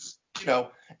 It was, you know,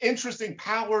 interesting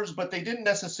powers, but they didn't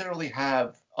necessarily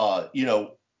have you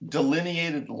know,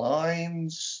 delineated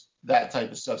lines, that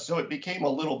type of stuff. So it became a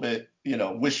little bit, you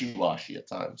know, wishy-washy at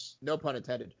times. No pun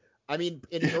intended. I mean,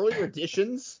 in earlier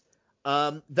editions,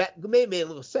 that may have made a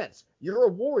little sense. You're a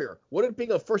warrior. What did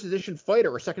being a first edition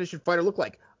fighter or second edition fighter look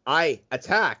like? I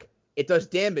attack. It does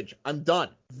damage. I'm done.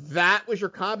 That was your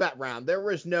combat round. There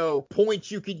was no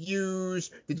points you could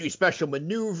use to do special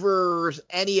maneuvers,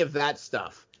 any of that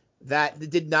stuff. That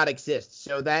did not exist.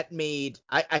 So that made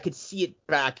I could see it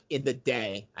back in the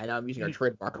day. I know I'm using our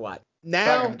trademark a lot. Now,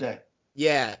 back in the day.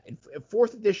 Yeah, in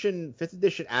 4th edition, 5th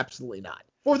edition, absolutely not.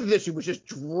 4th edition was just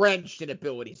drenched in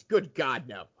abilities. Good God,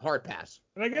 no. Hard pass.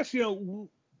 And I guess, you know,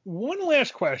 one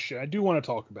last question I do want to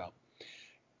talk about.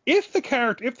 If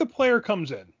the player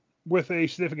comes in with a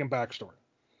significant backstory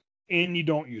and you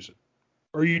don't use it,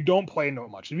 or you don't play it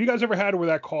much, have you guys ever had where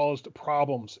that caused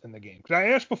problems in the game? Because I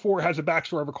asked before, has a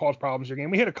backstory ever caused problems in your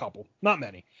game? We had a couple, not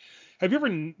many. Have you ever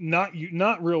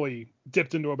not really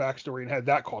dipped into a backstory and had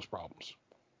that cause problems?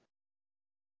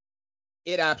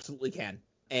 It absolutely can.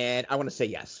 And I want to say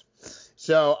yes.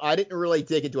 So I didn't really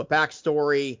dig into a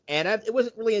backstory, and it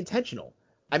wasn't really intentional.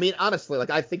 I mean, honestly, like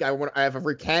I think I have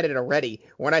recanted it already.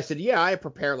 When I said, yeah, I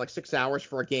prepare like 6 hours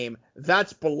for a game,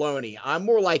 that's baloney. I'm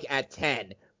more like at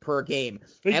 10 per game.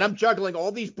 And I'm juggling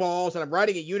all these balls, and I'm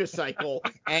riding a unicycle,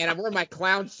 and I'm wearing my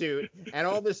clown suit, and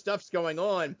all this stuff's going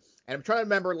on. And I'm trying to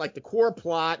remember like the core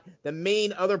plot, the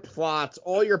main other plots,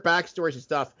 all your backstories and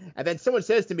stuff. And then someone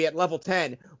says to me at level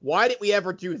 10, why didn't we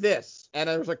ever do this? And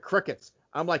I was like, crickets.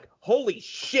 I'm like, holy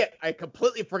shit, I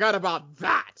completely forgot about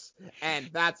that. And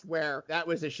that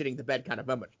was a shitting the bed kind of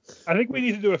moment. I think we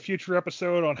need to do a future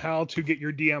episode on how to get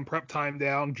your DM prep time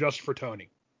down just for Tony.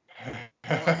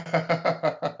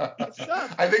 I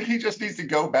think he just needs to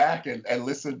go back and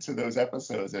listen to those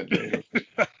episodes.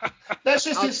 That's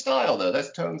just his style, though.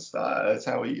 That's Tone's style. That's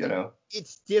how he, you know.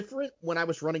 It's different when I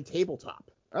was running tabletop.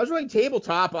 I would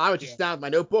just sit down with my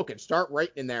notebook and start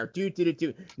writing in there.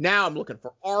 Now I'm looking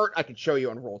for art. I can show you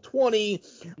on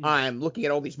Roll20. I'm looking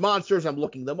at all these monsters. I'm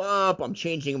looking them up. I'm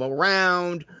changing them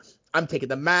around. I'm taking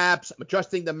the maps. I'm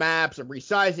adjusting the maps. I'm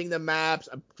resizing the maps.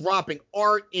 I'm dropping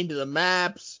art into the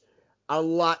maps. A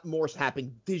lot more is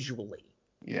happening visually.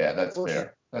 Yeah, that's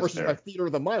fair. Versus my theater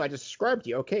of the mind, I just described to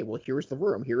you, okay, well, here's the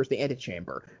room. Here's the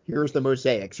antechamber. Here's the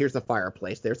mosaics. Here's the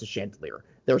fireplace. There's the chandelier.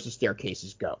 There's the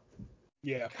staircases. Go.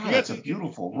 Yeah. God, that's a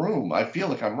beautiful room. I feel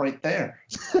like I'm right there.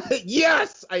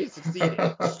 Yes, I succeeded.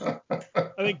 I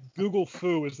think Google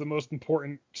Foo is the most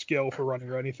important skill for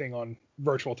running anything on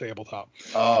virtual tabletop.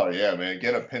 Oh, yeah, man.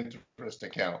 Get a Pinterest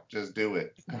account. Just do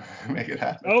it. Make it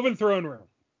happen. Elven Throne Room.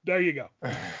 There you go.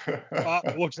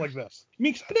 It looks like this. I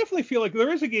mean, 'cause I definitely feel like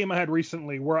there is a game I had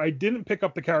recently where I didn't pick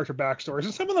up the character backstories,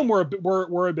 and some of them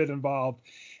were a bit involved.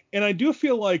 And I do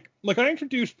feel like I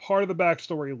introduced part of the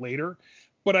backstory later,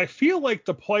 but I feel like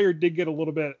the player did get a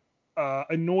little bit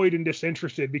annoyed and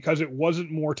disinterested because it wasn't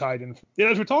more tied in.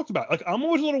 As we talked about, like I'm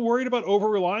always a little worried about over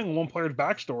relying on one player's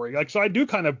backstory. Like, so I do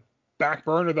kind of back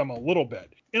burner them a little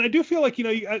bit. And I do feel like,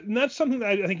 and that's something that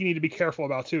I think you need to be careful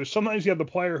about too. Sometimes you have the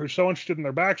player who's so interested in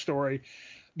their backstory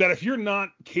that if you're not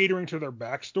catering to their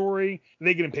backstory,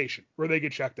 they get impatient or they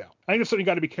get checked out. I think that's something you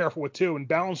got to be careful with too. And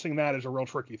balancing that is a real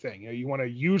tricky thing. You want to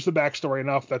use the backstory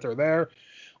enough that they're there,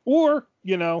 or,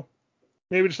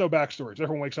 maybe just no backstories.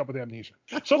 Everyone wakes up with amnesia.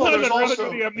 Sometimes I'd rather do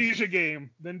the amnesia game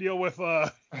than deal with.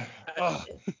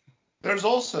 There's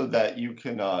also that you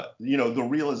can, the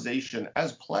realization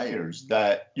as players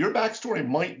that your backstory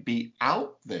might be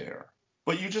out there,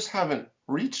 but you just haven't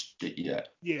reached it yet.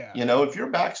 Yeah. If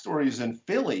your backstory is in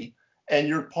Philly and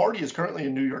your party is currently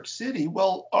in New York City,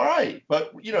 well, all right,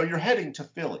 but you're heading to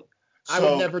Philly. So, I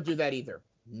would never do that either.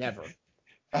 Never.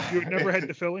 You would never head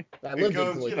to Philly? I lived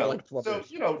in Philly for like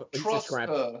 12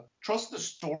 years. Trust the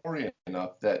story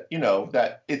enough that,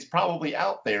 that it's probably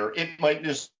out there. It might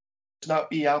just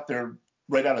not be out there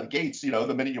right out of the gates,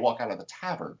 the minute you walk out of the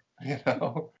tavern.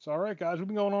 So, all right, guys, we've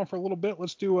been going on for a little bit.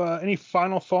 Let's do any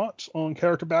final thoughts on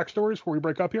character backstories before we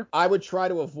break up here? I would try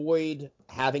to avoid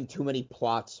having too many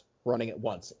plots running at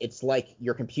once. It's like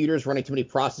your computer's running too many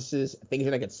processes. Things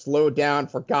are going to get slowed down,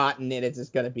 forgotten, and it's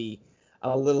just going to be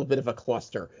a little bit of a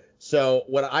cluster. So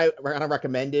what I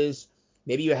recommend is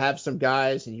maybe you have some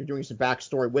guys and you're doing some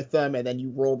backstory with them, and then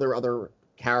you roll their other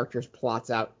characters'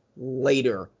 plots out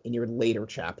later in your later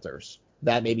chapters.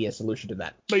 That may be a solution to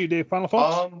that. But you, Dave, final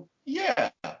thoughts? Yeah,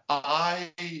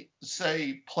 I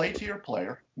say play to your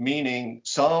player, meaning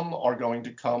some are going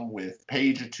to come with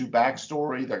page or two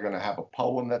backstory. They're going to have a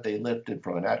poem that they lifted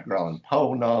from an Edgar Allan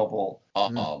Poe novel.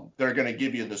 They're going to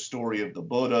give you the story of the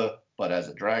Buddha, but as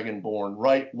a dragonborn,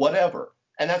 right? Whatever.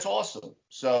 And that's awesome.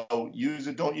 So use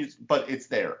it, don't use it, but it's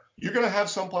there. You're going to have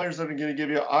some players that are going to give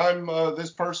you, I'm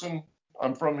this person.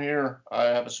 I'm from here. I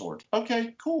have a sword.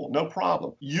 Okay, cool. No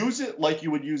problem. Use it like you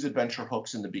would use adventure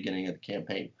hooks in the beginning of the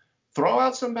campaign. Throw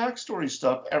out some backstory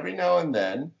stuff every now and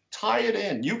then. Tie it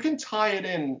in. You can tie it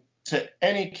in to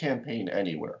any campaign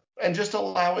anywhere and just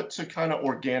allow it to kind of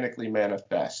organically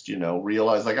manifest,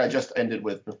 realize like I just ended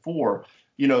with before,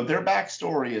 their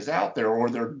backstory is out there or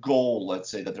their goal, let's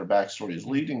say that their backstory is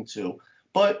leading to,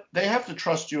 but they have to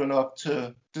trust you enough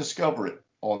to discover it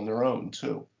on their own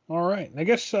too. All right. I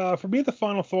guess for me, the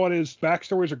final thought is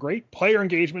backstories are great. Player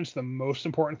engagement is the most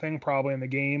important thing probably in the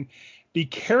game. Be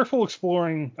careful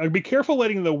letting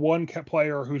the one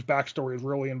player whose backstory is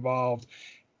really involved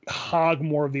hog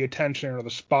more of the attention or the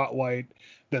spotlight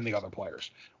than the other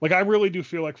players. Like I really do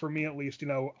feel like for me at least,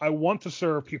 I want to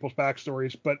serve people's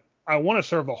backstories, but I want to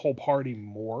serve the whole party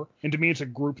more. And to me, it's a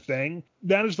group thing.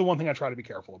 That is the one thing I try to be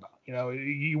careful about.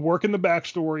 You work in the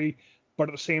backstory, but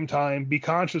at the same time, be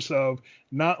conscious of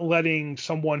not letting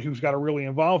someone who's got a really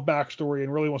involved backstory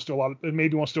and really wants to do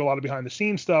a lot of behind the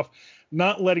scenes stuff,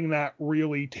 not letting that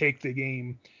really take the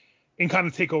game and kind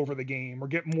of take over the game or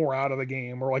get more out of the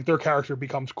game, or like their character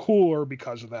becomes cooler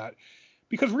because of that.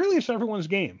 Because really, it's everyone's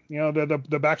game.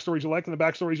 The backstories you like and the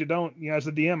backstories you don't. As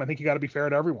the DM, I think you got to be fair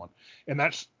to everyone, and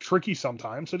that's tricky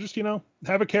sometimes. So just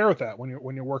have a care with that when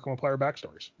you're working with player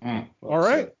backstories. All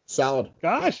right, solid,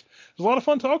 guys. It was a lot of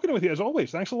fun talking with you as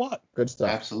always. Thanks a lot. Good stuff.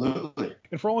 Absolutely.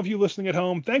 And for all of you listening at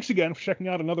home, thanks again for checking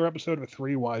out another episode of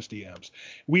 3 Wise DMs.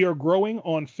 We are growing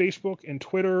on Facebook and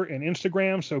Twitter and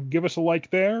Instagram, so give us a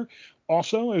like there.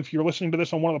 Also, if you're listening to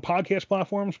this on one of the podcast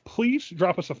platforms, please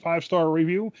drop us a 5-star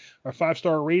review or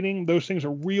 5-star rating. Those things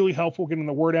are really helpful getting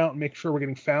the word out and make sure we're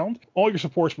getting found. All your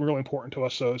support's been really important to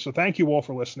us, so thank you all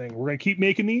for listening. We're going to keep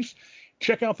making these.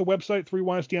 Check out the website,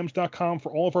 3wisedms.com,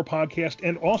 for all of our podcasts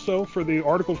and also for the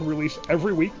articles we release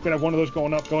every week. We're going to have one of those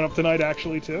going up tonight,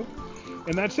 actually, too.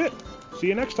 And that's it. See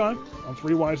you next time on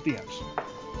 3 Wise DMs.